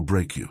 worlds. I will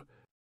break you."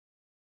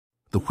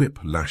 The whip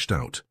lashed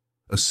out,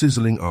 a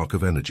sizzling arc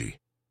of energy.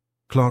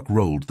 Clark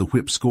rolled, the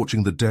whip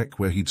scorching the deck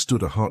where he'd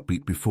stood a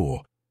heartbeat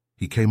before.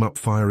 He came up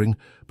firing,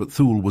 but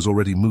Thule was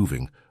already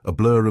moving, a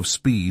blur of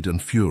speed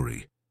and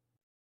fury.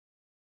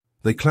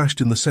 They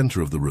clashed in the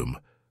center of the room,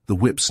 the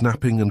whip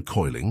snapping and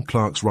coiling,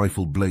 Clark's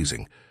rifle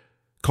blazing.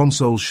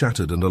 Consoles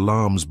shattered and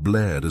alarms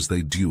blared as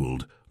they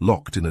dueled,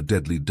 locked in a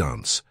deadly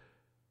dance.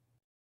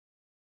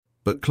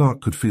 But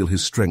Clark could feel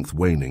his strength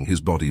waning,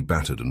 his body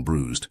battered and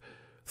bruised.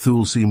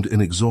 Thule seemed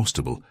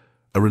inexhaustible,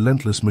 a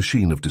relentless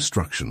machine of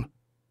destruction.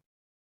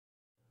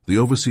 The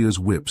Overseer's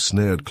whip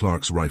snared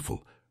Clark's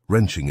rifle,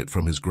 wrenching it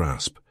from his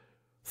grasp.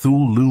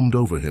 Thule loomed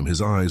over him,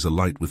 his eyes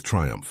alight with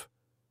triumph.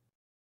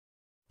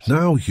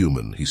 "Now,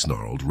 human," he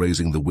snarled,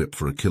 raising the whip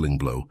for a killing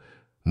blow.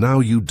 "Now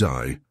you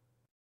die."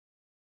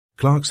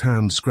 Clark's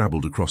hand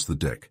scrabbled across the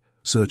deck,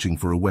 searching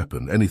for a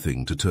weapon,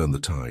 anything to turn the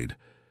tide.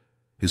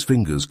 His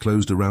fingers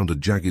closed around a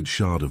jagged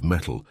shard of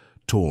metal,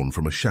 torn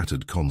from a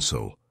shattered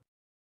console.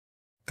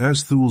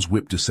 As Thule's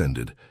whip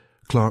descended,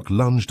 Clark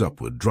lunged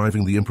upward,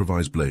 driving the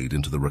improvised blade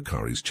into the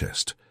Rakari's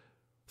chest.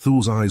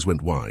 Thule's eyes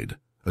went wide,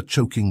 a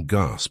choking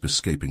gasp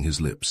escaping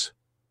his lips.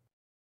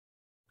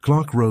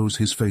 Clark rose,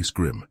 his face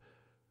grim.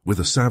 With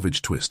a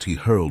savage twist, he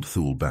hurled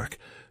Thule back,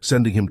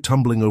 sending him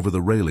tumbling over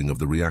the railing of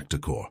the reactor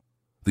core.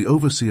 The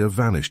Overseer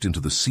vanished into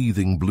the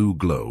seething blue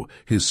glow,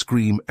 his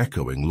scream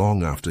echoing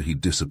long after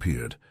he'd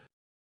disappeared.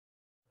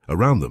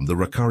 Around them, the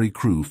Rakari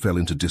crew fell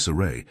into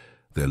disarray,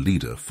 their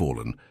leader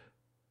fallen.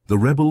 The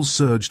rebels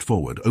surged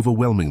forward,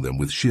 overwhelming them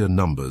with sheer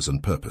numbers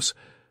and purpose.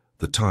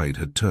 The tide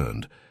had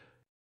turned.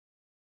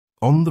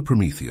 On the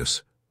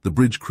Prometheus, the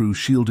bridge crew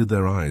shielded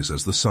their eyes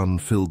as the sun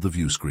filled the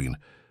viewscreen,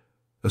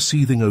 a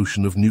seething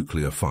ocean of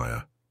nuclear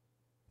fire.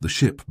 The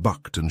ship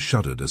bucked and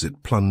shuddered as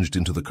it plunged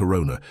into the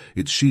corona,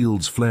 its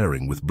shields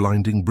flaring with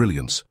blinding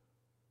brilliance.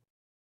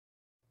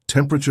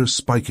 "Temperature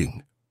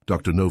spiking,"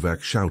 Dr.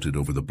 Novak shouted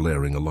over the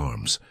blaring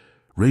alarms.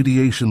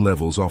 "Radiation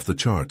levels off the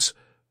charts."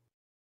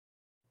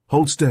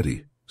 Hold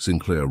steady,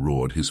 Sinclair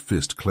roared, his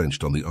fist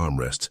clenched on the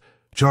armrests.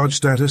 Charge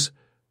status?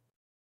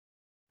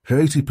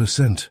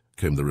 80%,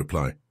 came the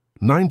reply.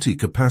 90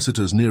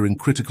 capacitors nearing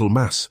critical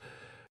mass.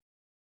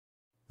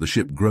 The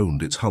ship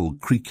groaned, its hull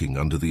creaking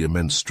under the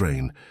immense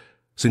strain.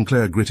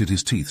 Sinclair gritted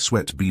his teeth,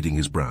 sweat beading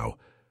his brow.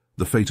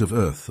 The fate of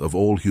Earth, of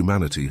all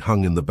humanity,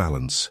 hung in the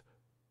balance.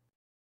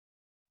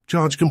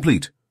 Charge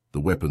complete,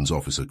 the weapons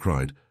officer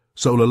cried.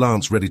 Solar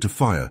lance ready to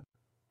fire.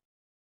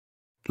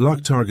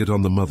 Lock target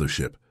on the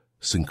mothership,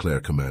 Sinclair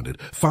commanded.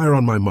 Fire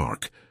on my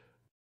mark.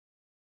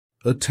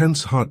 A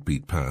tense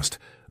heartbeat passed,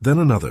 then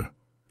another.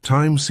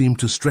 Time seemed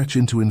to stretch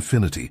into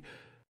infinity.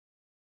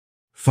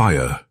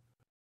 Fire!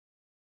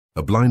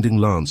 A blinding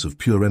lance of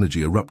pure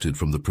energy erupted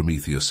from the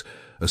Prometheus,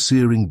 a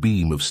searing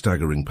beam of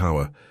staggering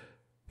power.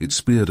 It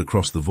speared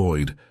across the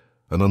void,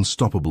 an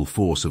unstoppable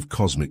force of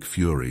cosmic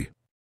fury.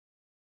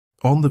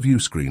 On the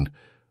viewscreen,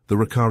 the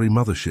Rakari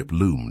mothership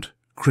loomed,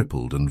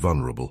 crippled and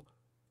vulnerable.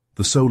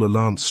 The solar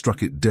lance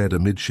struck it dead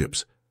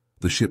amidships,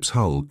 the ship's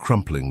hull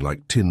crumpling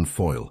like tin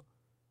foil.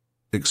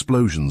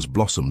 Explosions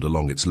blossomed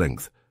along its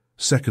length,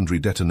 secondary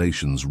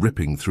detonations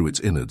ripping through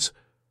its innards.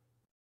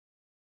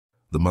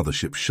 The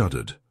mothership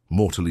shuddered,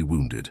 mortally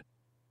wounded.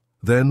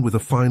 Then, with a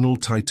final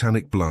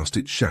titanic blast,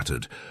 it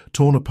shattered,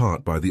 torn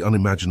apart by the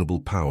unimaginable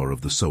power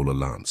of the solar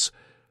lance.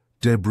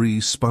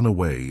 Debris spun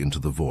away into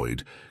the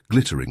void,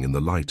 glittering in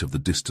the light of the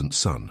distant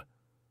sun.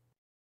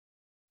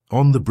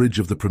 On the bridge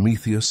of the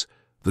Prometheus,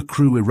 the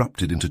crew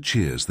erupted into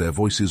cheers, their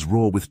voices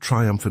raw with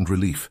triumph and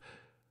relief.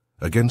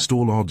 Against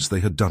all odds they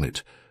had done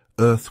it.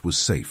 Earth was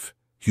safe.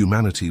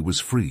 Humanity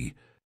was free.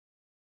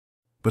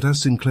 But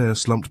as Sinclair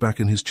slumped back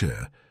in his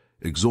chair,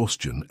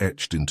 exhaustion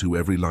etched into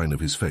every line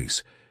of his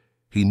face,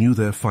 he knew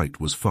their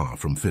fight was far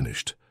from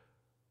finished.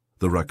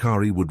 The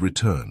Rakari would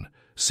return,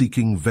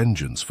 seeking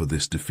vengeance for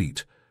this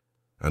defeat.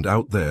 And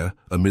out there,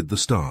 amid the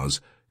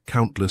stars,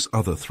 countless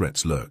other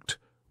threats lurked,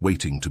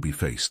 waiting to be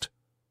faced.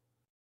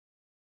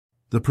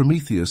 The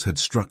Prometheus had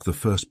struck the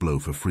first blow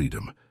for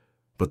freedom,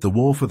 but the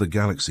war for the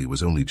galaxy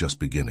was only just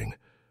beginning.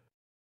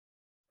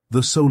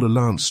 The solar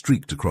lance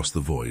streaked across the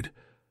void,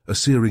 a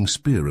searing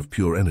spear of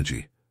pure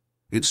energy.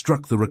 It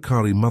struck the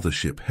Rakari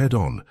mothership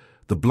head-on,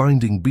 the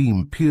blinding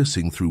beam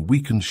piercing through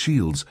weakened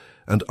shields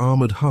and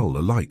armored hull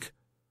alike.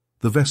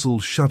 The vessel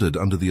shuddered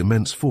under the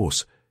immense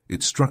force,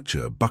 its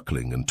structure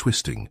buckling and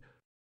twisting.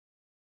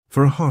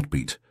 For a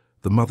heartbeat,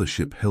 the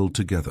mothership held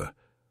together,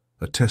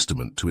 a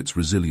testament to its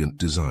resilient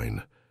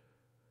design.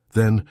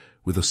 Then,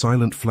 with a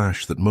silent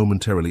flash that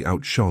momentarily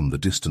outshone the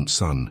distant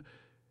sun,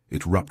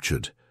 it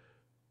ruptured.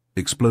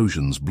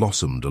 Explosions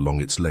blossomed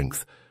along its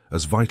length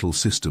as vital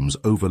systems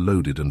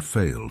overloaded and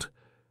failed.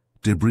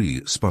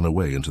 Debris spun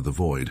away into the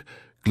void,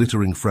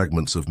 glittering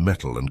fragments of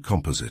metal and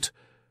composite.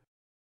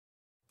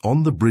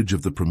 On the bridge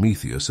of the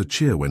Prometheus, a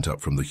cheer went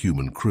up from the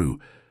human crew.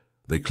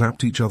 They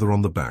clapped each other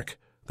on the back,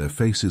 their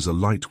faces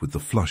alight with the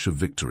flush of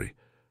victory.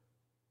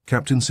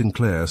 Captain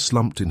Sinclair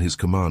slumped in his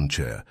command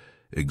chair,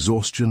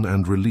 exhaustion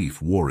and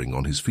relief warring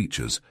on his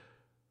features.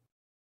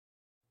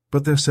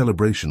 But their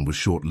celebration was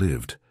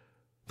short-lived.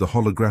 The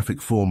holographic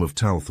form of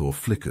Talthor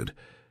flickered,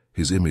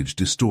 his image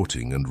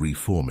distorting and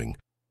reforming.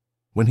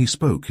 When he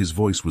spoke, his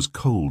voice was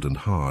cold and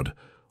hard,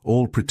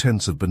 all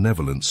pretense of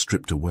benevolence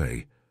stripped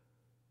away.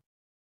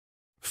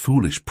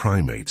 "Foolish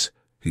primates,"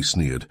 he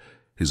sneered,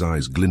 his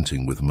eyes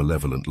glinting with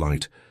malevolent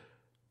light.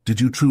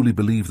 "Did you truly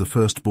believe the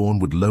firstborn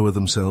would lower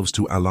themselves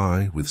to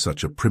ally with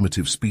such a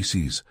primitive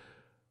species?"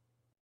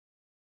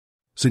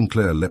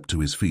 Sinclair leapt to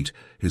his feet,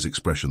 his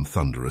expression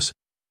thunderous.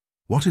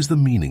 "What is the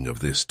meaning of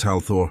this,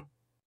 Talthor?"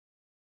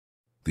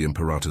 The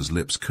Imperator's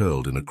lips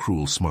curled in a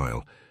cruel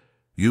smile.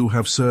 "You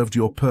have served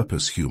your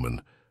purpose,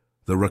 human.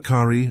 The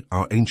Rakari,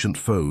 our ancient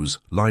foes,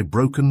 lie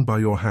broken by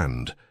your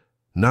hand.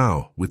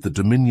 Now, with the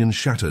Dominion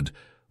shattered,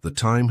 the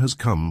time has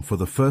come for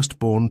the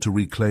firstborn to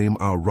reclaim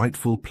our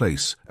rightful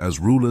place as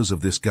rulers of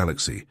this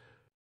galaxy."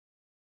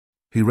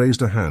 He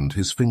raised a hand,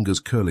 his fingers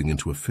curling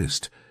into a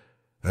fist.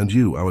 "And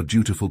you, our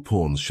dutiful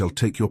pawns, shall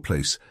take your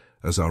place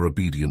as our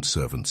obedient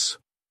servants."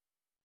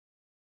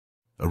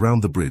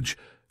 Around the bridge,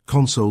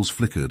 consoles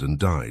flickered and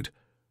died,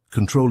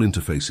 control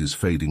interfaces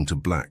fading to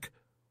black.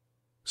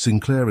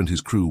 Sinclair and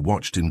his crew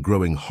watched in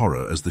growing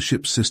horror as the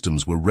ship's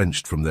systems were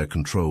wrenched from their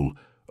control,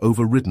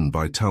 overridden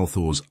by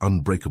Talthor's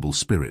unbreakable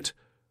spirit.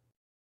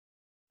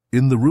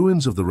 In the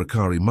ruins of the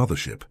Rakari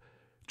mothership,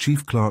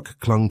 Chief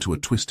Clark clung to a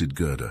twisted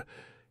girder,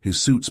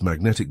 his suit's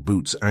magnetic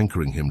boots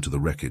anchoring him to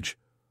the wreckage.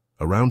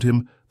 Around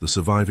him, the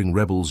surviving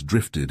rebels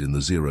drifted in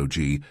the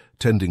zero-G,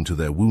 tending to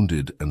their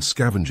wounded and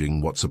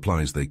scavenging what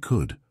supplies they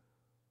could.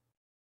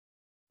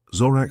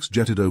 Zorax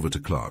jetted over to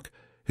Clark,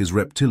 his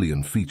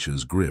reptilian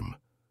features grim.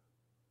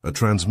 "A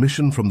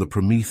transmission from the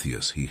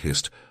Prometheus," he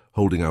hissed,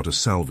 holding out a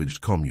salvaged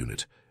comm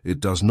unit.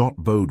 "It does not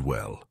bode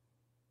well."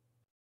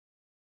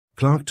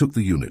 Clark took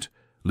the unit,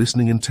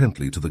 listening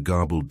intently to the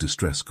garbled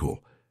distress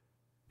call.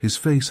 His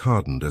face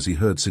hardened as he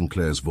heard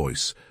Sinclair's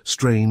voice,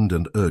 strained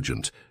and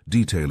urgent,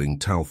 detailing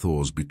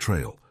Talthor's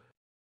betrayal.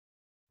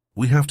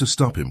 "We have to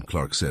stop him,"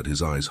 Clark said,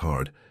 his eyes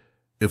hard.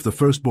 If the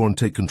Firstborn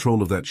take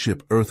control of that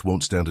ship, Earth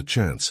won't stand a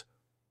chance.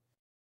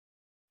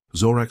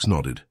 Zorax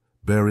nodded,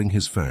 baring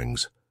his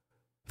fangs.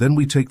 Then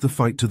we take the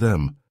fight to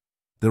them.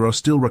 There are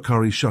still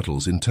Rakari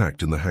shuttles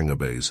intact in the hangar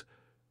bays.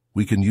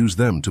 We can use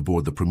them to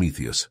board the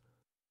Prometheus.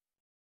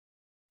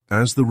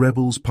 As the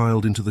rebels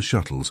piled into the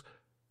shuttles,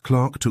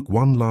 Clark took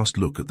one last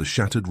look at the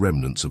shattered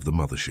remnants of the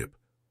mothership.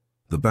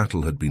 The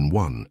battle had been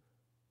won,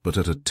 but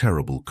at a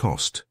terrible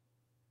cost.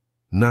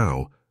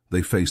 Now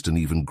they faced an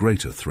even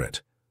greater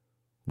threat,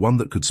 one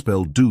that could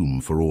spell doom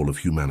for all of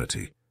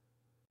humanity.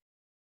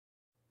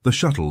 The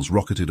shuttles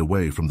rocketed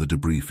away from the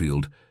debris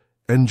field,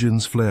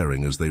 engines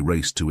flaring as they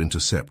raced to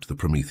intercept the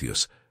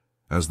Prometheus.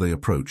 As they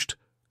approached,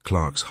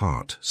 Clark's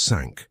heart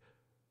sank.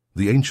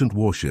 The ancient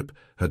warship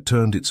had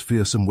turned its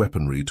fearsome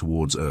weaponry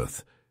towards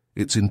Earth,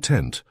 its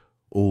intent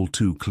all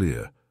too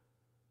clear.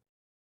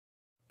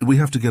 "We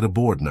have to get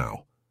aboard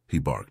now," he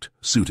barked,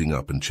 suiting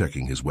up and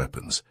checking his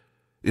weapons.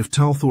 "If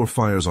Talthor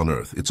fires on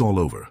Earth, it's all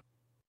over."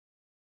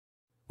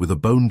 With a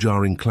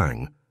bone-jarring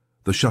clang,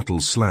 the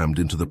shuttles slammed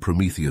into the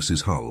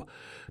Prometheus's hull,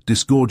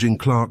 disgorging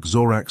Clark,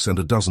 Zorax, and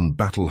a dozen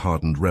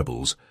battle-hardened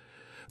rebels.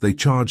 They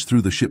charged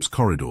through the ship's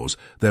corridors,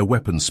 their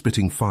weapons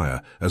spitting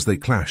fire as they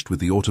clashed with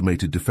the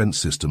automated defense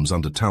systems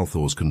under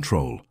Talthor's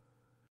control.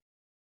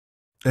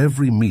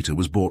 Every meter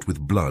was bought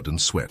with blood and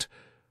sweat,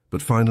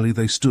 but finally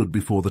they stood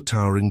before the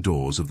towering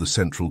doors of the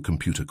central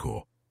computer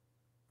core.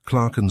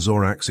 Clark and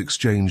Zorax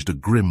exchanged a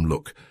grim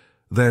look.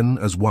 Then,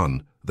 as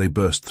one, they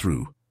burst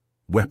through,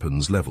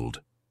 weapons leveled.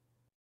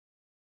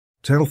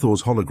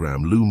 Talthor's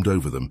hologram loomed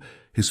over them,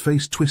 his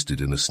face twisted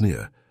in a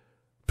sneer.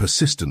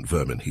 "Persistent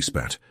vermin," he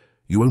spat.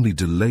 "You only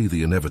delay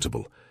the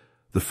inevitable.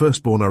 The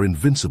Firstborn are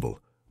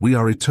invincible. We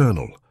are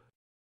eternal."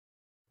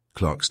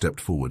 Clark stepped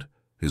forward,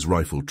 his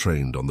rifle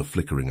trained on the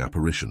flickering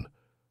apparition.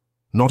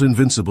 "Not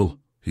invincible,"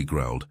 he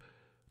growled.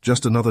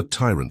 "Just another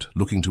tyrant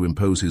looking to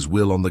impose his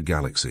will on the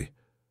galaxy."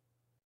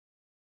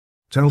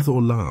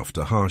 Talthor laughed,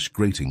 a harsh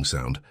grating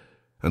sound.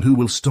 "And who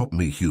will stop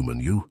me, human,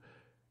 you?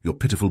 Your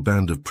pitiful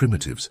band of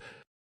primitives."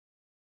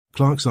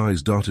 Clark's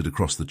eyes darted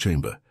across the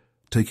chamber,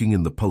 taking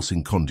in the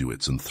pulsing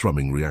conduits and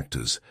thrumming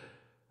reactors.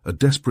 A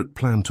desperate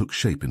plan took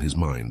shape in his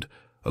mind,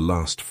 a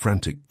last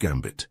frantic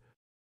gambit.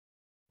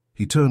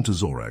 He turned to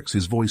Zorax,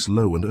 his voice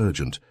low and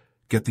urgent.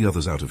 "Get the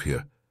others out of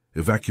here.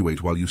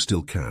 Evacuate while you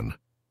still can."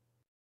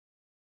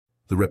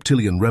 The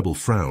reptilian rebel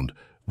frowned.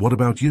 "What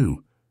about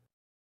you?"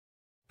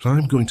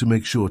 "I'm going to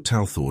make sure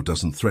Talthor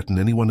doesn't threaten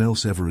anyone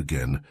else ever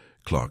again,"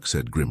 Clark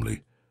said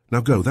grimly.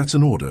 "Now go, that's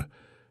an order."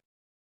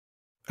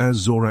 As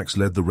Zorax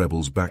led the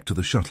rebels back to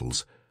the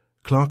shuttles,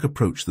 Clark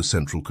approached the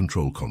central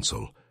control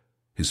console.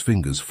 His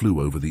fingers flew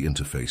over the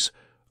interface,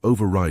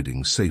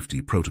 overriding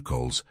safety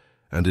protocols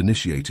and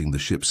initiating the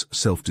ship's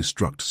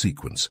self-destruct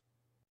sequence.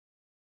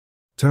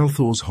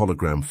 Talthor's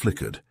hologram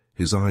flickered,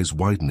 his eyes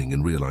widening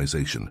in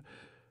realization.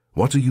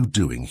 "What are you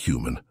doing,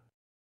 human?"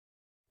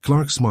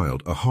 Clark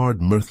smiled, a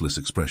hard, mirthless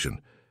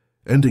expression.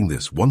 "Ending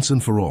this once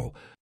and for all."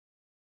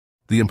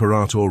 The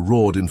Imperator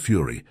roared in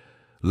fury,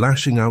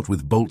 lashing out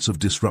with bolts of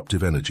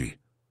disruptive energy.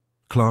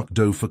 Clark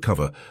dove for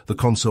cover, the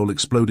console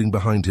exploding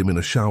behind him in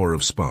a shower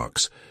of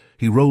sparks.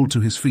 He rolled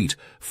to his feet,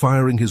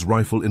 firing his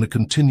rifle in a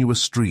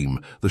continuous stream,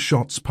 the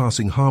shots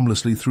passing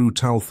harmlessly through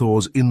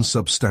Talthor's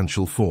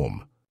insubstantial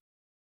form.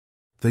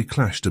 They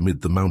clashed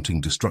amid the mounting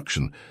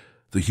destruction,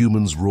 the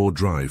human's raw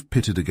drive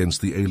pitted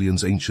against the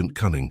alien's ancient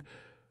cunning.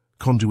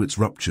 Conduits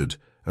ruptured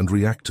and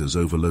reactors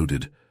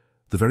overloaded,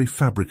 the very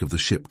fabric of the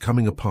ship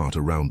coming apart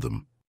around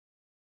them.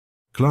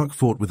 Clark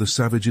fought with a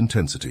savage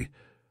intensity,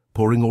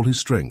 pouring all his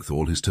strength,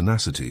 all his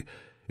tenacity,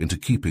 into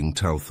keeping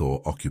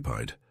Talthor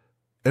occupied.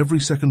 Every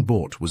second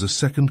bought was a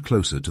second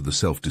closer to the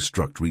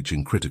self-destruct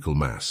reaching critical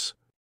mass.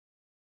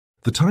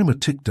 The timer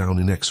ticked down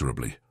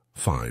inexorably.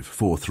 5,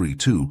 4, 3,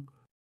 2.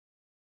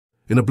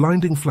 In a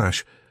blinding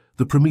flash,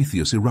 the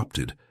Prometheus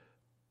erupted,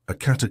 a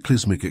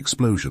cataclysmic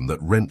explosion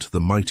that rent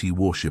the mighty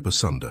warship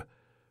asunder.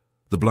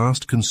 The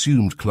blast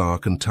consumed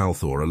Clark and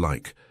Talthor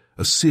alike,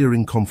 a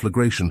searing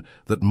conflagration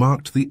that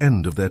marked the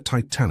end of their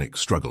titanic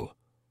struggle.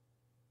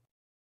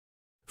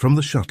 From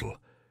the shuttle,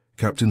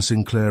 Captain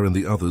Sinclair and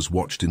the others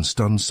watched in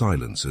stunned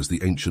silence as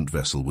the ancient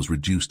vessel was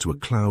reduced to a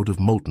cloud of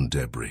molten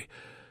debris.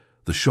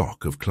 The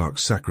shock of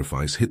Clark's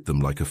sacrifice hit them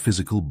like a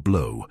physical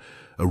blow,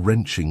 a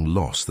wrenching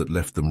loss that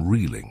left them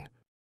reeling.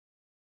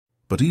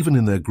 But even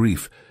in their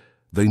grief,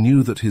 they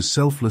knew that his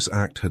selfless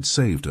act had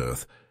saved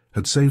Earth,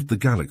 had saved the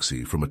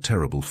galaxy from a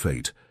terrible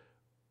fate.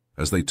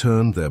 As they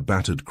turned their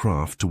battered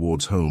craft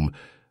towards home,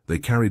 they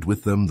carried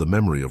with them the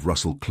memory of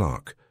Russell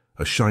Clark,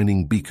 a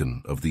shining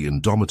beacon of the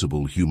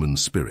indomitable human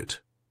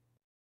spirit.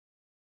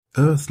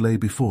 Earth lay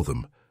before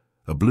them,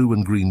 a blue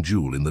and green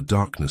jewel in the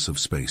darkness of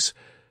space.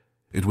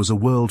 It was a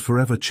world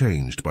forever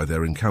changed by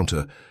their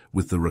encounter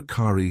with the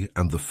Rakari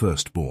and the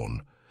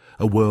Firstborn,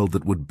 a world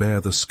that would bear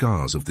the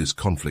scars of this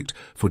conflict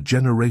for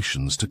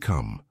generations to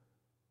come.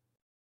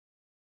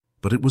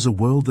 But it was a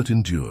world that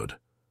endured,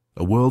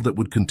 a world that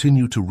would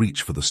continue to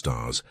reach for the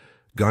stars,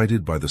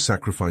 guided by the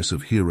sacrifice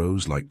of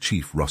heroes like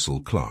Chief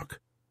Russell Clark.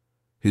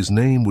 His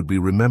name would be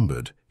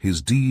remembered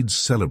his deeds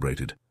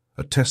celebrated,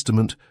 a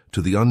testament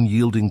to the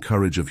unyielding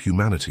courage of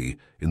humanity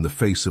in the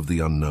face of the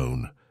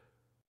unknown.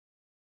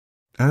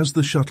 As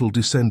the shuttle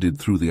descended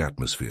through the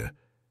atmosphere,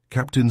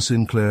 Captain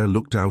Sinclair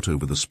looked out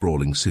over the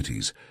sprawling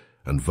cities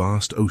and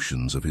vast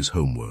oceans of his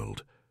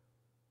homeworld.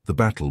 The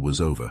battle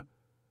was over,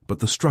 but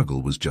the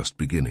struggle was just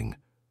beginning.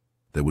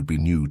 There would be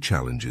new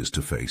challenges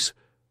to face,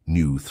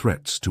 new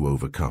threats to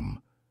overcome.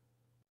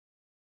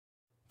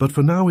 But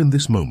for now, in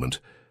this moment,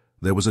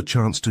 there was a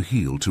chance to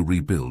heal, to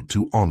rebuild,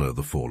 to honor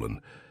the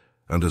fallen.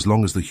 And as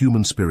long as the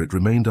human spirit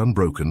remained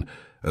unbroken,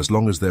 as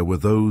long as there were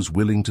those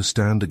willing to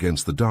stand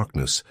against the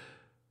darkness,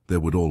 there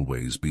would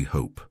always be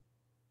hope.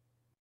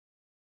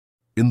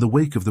 In the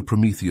wake of the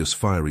Prometheus'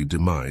 fiery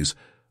demise,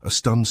 a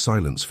stunned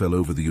silence fell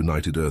over the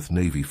United Earth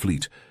Navy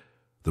fleet.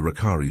 The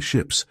Rakari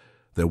ships,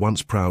 their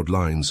once proud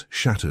lines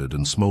shattered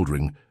and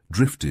smoldering,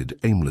 drifted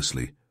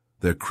aimlessly,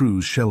 their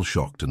crews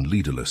shell-shocked and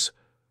leaderless.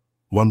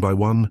 One by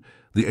one,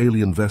 the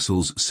alien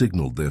vessels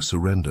signaled their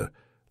surrender,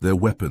 their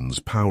weapons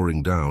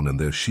powering down and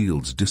their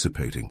shields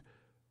dissipating.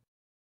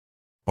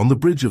 On the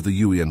bridge of the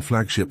UN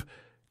flagship,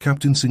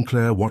 Captain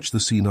Sinclair watched the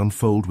scene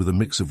unfold with a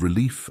mix of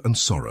relief and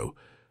sorrow.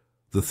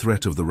 The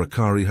threat of the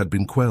Rakari had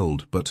been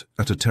quelled, but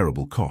at a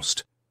terrible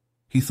cost.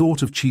 He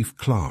thought of Chief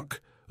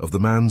Clark, of the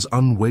man's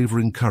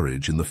unwavering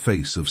courage in the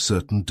face of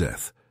certain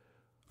death.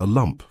 A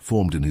lump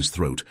formed in his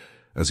throat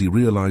as he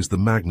realized the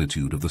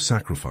magnitude of the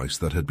sacrifice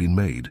that had been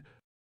made.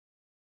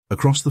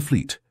 Across the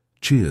fleet,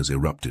 cheers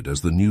erupted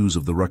as the news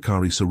of the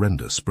Rakari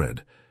surrender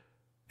spread.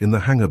 In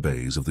the hangar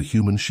bays of the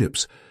human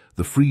ships,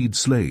 the freed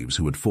slaves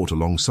who had fought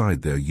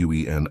alongside their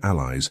UN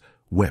allies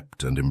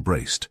wept and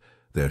embraced,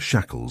 their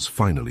shackles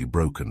finally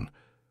broken.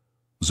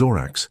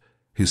 Zorax,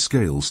 his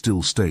scales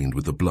still stained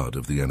with the blood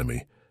of the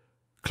enemy,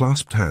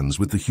 clasped hands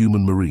with the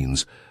human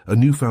marines, a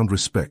newfound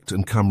respect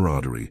and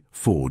camaraderie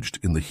forged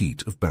in the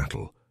heat of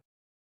battle.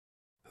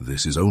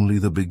 "This is only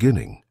the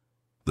beginning,"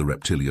 the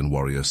reptilian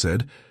warrior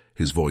said,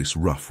 his voice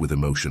rough with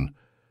emotion.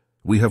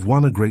 "We have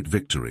won a great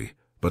victory,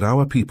 but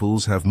our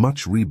peoples have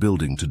much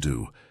rebuilding to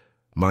do.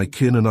 My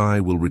kin and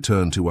I will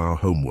return to our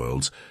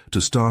homeworlds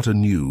to start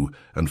anew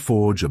and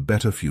forge a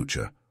better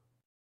future."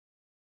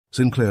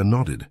 Sinclair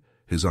nodded,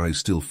 his eyes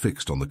still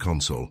fixed on the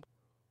console.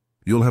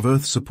 "You'll have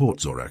Earth's support,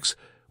 Zorax.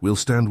 We'll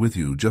stand with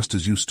you just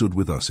as you stood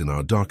with us in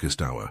our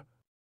darkest hour."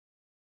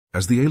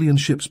 As the alien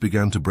ships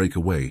began to break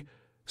away,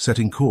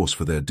 setting course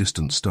for their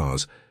distant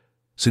stars,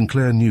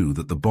 Sinclair knew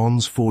that the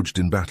bonds forged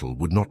in battle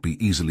would not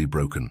be easily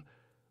broken.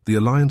 The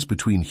alliance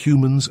between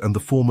humans and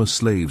the former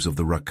slaves of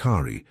the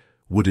Rakari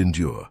would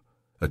endure,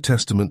 a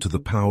testament to the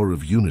power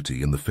of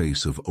unity in the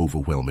face of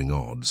overwhelming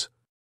odds.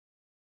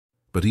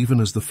 But even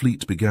as the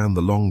fleet began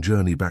the long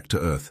journey back to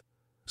Earth,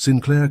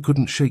 Sinclair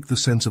couldn't shake the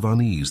sense of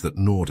unease that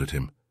gnawed at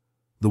him.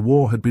 The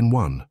war had been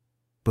won,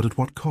 but at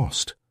what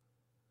cost?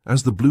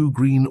 As the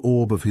blue-green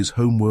orb of his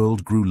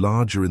homeworld grew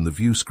larger in the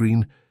view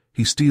screen,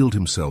 he steeled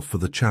himself for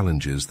the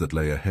challenges that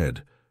lay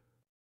ahead.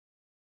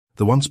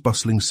 The once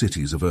bustling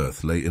cities of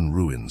Earth lay in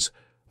ruins,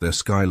 their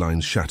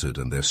skylines shattered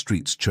and their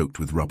streets choked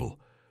with rubble.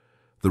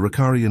 The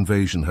Rakari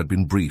invasion had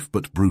been brief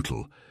but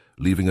brutal,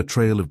 leaving a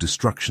trail of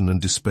destruction and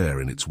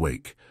despair in its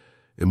wake.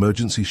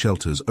 Emergency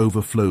shelters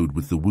overflowed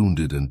with the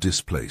wounded and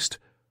displaced,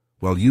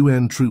 while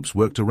UN troops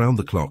worked around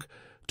the clock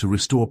to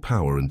restore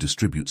power and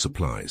distribute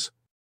supplies.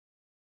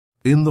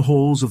 In the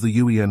halls of the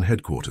UN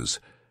headquarters,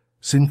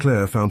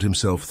 Sinclair found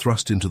himself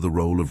thrust into the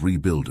role of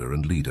rebuilder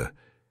and leader,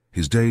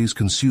 his days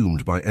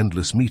consumed by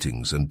endless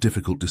meetings and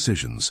difficult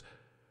decisions.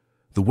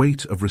 The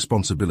weight of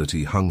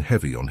responsibility hung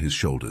heavy on his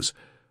shoulders,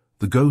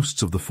 the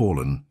ghosts of the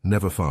fallen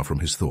never far from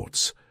his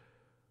thoughts.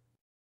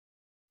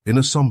 In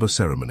a somber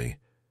ceremony,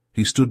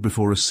 he stood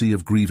before a sea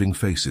of grieving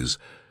faces,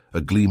 a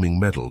gleaming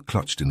medal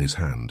clutched in his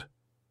hand.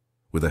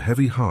 With a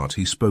heavy heart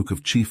he spoke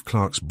of Chief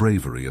Clark's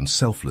bravery and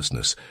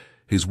selflessness,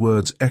 his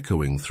words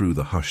echoing through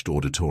the hushed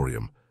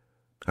auditorium.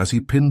 As he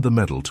pinned the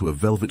medal to a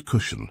velvet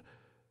cushion,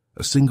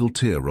 a single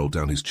tear rolled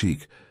down his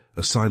cheek,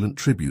 a silent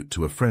tribute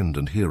to a friend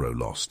and hero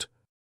lost.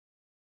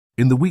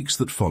 In the weeks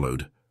that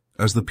followed,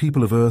 as the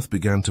people of Earth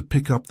began to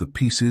pick up the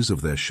pieces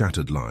of their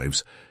shattered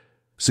lives,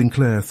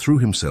 Sinclair threw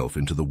himself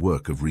into the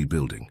work of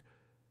rebuilding.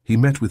 He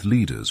met with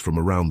leaders from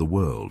around the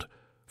world,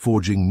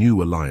 forging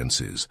new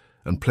alliances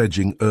and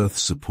pledging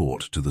Earth's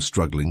support to the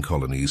struggling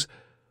colonies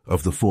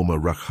of the former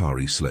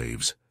Rakari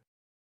slaves.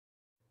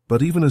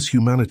 But even as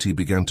humanity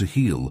began to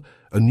heal,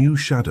 a new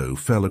shadow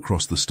fell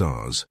across the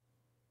stars.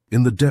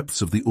 In the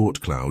depths of the Oort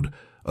cloud,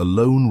 a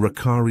lone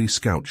Rakari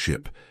scout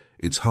ship,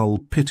 its hull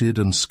pitted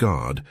and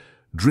scarred,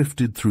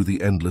 drifted through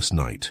the endless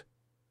night.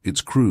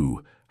 Its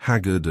crew,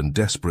 haggard and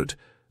desperate,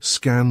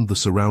 scanned the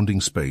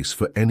surrounding space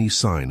for any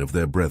sign of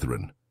their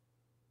brethren.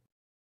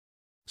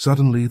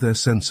 Suddenly their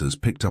sensors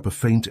picked up a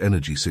faint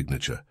energy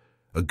signature,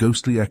 a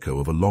ghostly echo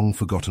of a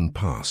long-forgotten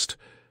past.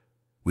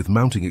 With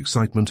mounting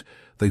excitement,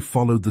 they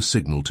followed the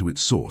signal to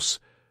its source,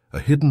 a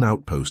hidden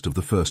outpost of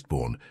the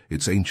Firstborn,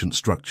 its ancient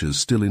structures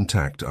still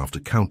intact after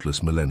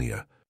countless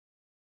millennia.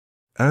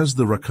 As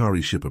the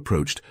Rakari ship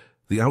approached,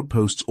 the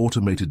outpost's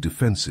automated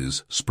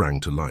defenses sprang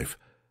to life.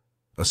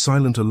 a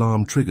silent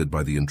alarm triggered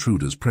by the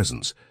intruder's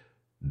presence.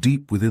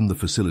 Deep within the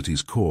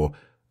facility's core,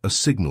 a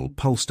signal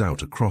pulsed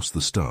out across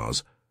the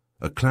stars,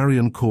 a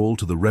clarion call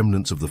to the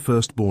remnants of the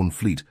firstborn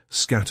fleet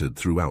scattered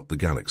throughout the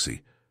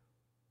galaxy.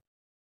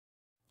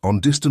 On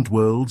distant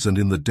worlds and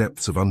in the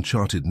depths of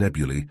uncharted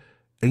nebulae,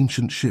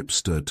 ancient ships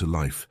stirred to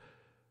life,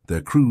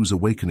 their crews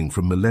awakening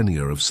from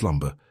millennia of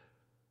slumber.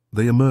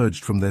 They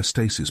emerged from their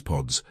stasis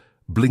pods,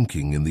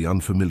 blinking in the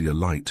unfamiliar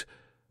light,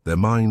 their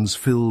minds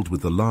filled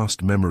with the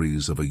last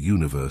memories of a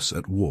universe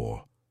at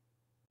war.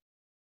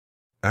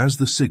 As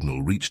the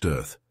signal reached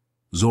Earth,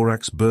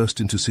 Zorax burst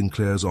into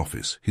Sinclair's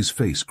office, his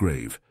face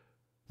grave.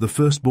 "The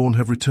firstborn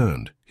have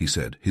returned," he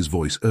said, his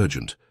voice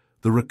urgent.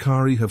 "The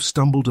Rakari have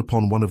stumbled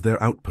upon one of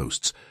their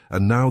outposts,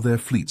 and now their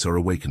fleets are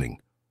awakening.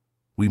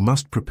 We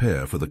must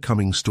prepare for the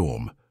coming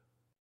storm."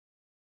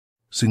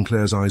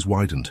 Sinclair's eyes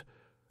widened,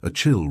 a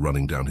chill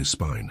running down his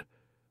spine.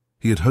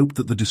 He had hoped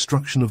that the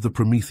destruction of the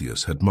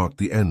Prometheus had marked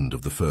the end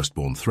of the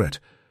firstborn threat,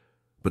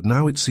 but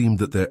now it seemed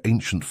that their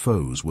ancient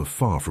foes were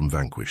far from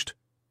vanquished.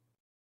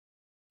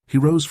 He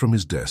rose from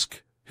his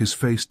desk, his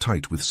face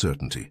tight with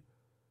certainty.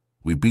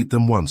 "We beat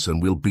them once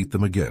and we'll beat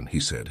them again," he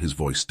said, his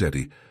voice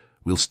steady.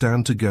 "We'll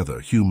stand together,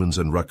 humans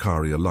and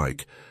Rakari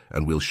alike,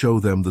 and we'll show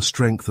them the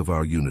strength of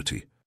our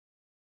unity."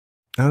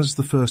 As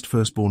the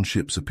firstborn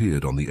ships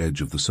appeared on the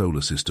edge of the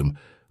solar system,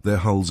 their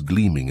hulls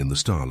gleaming in the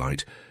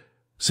starlight,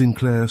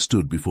 Sinclair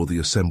stood before the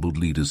assembled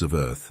leaders of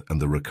Earth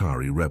and the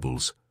Rakari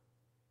rebels.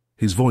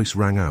 His voice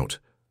rang out,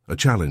 a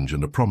challenge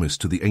and a promise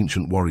to the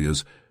ancient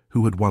warriors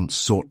who had once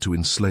sought to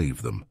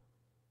enslave them.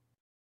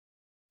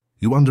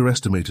 "You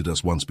underestimated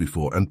us once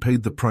before and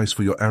paid the price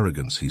for your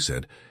arrogance," he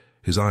said,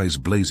 his eyes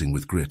blazing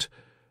with grit.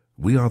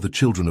 "We are the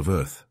children of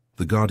Earth,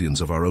 the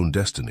guardians of our own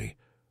destiny.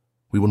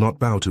 We will not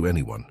bow to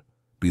anyone,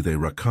 be they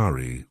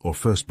Rakari or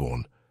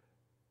firstborn.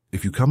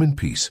 If you come in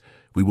peace,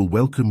 we will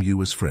welcome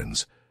you as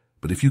friends,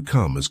 but if you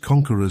come as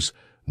conquerors,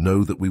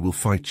 know that we will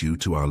fight you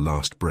to our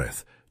last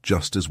breath,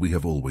 just as we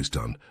have always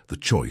done. The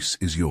choice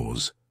is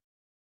yours."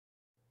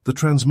 The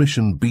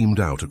transmission beamed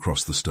out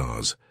across the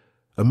stars,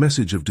 a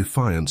message of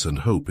defiance and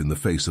hope in the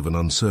face of an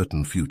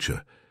uncertain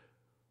future.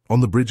 On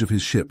the bridge of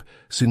his ship,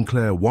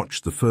 Sinclair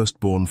watched the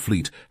firstborn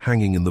fleet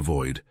hanging in the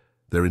void,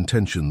 their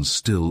intentions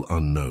still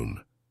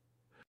unknown.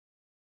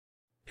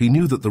 He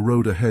knew that the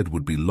road ahead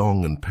would be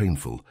long and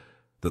painful,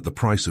 that the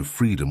price of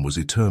freedom was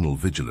eternal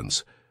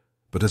vigilance,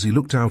 but as he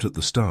looked out at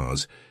the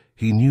stars,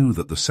 he knew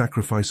that the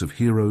sacrifice of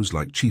heroes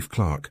like Chief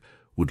Clark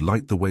would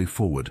light the way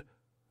forward,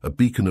 a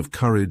beacon of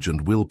courage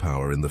and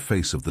willpower in the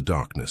face of the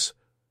darkness.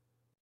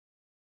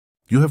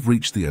 You have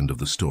reached the end of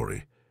the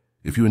story.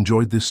 If you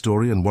enjoyed this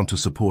story and want to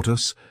support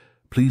us,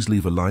 please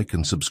leave a like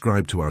and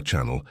subscribe to our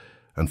channel,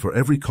 and for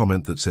every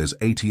comment that says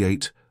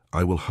 88,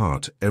 I will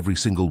heart every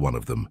single one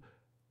of them.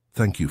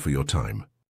 Thank you for your time.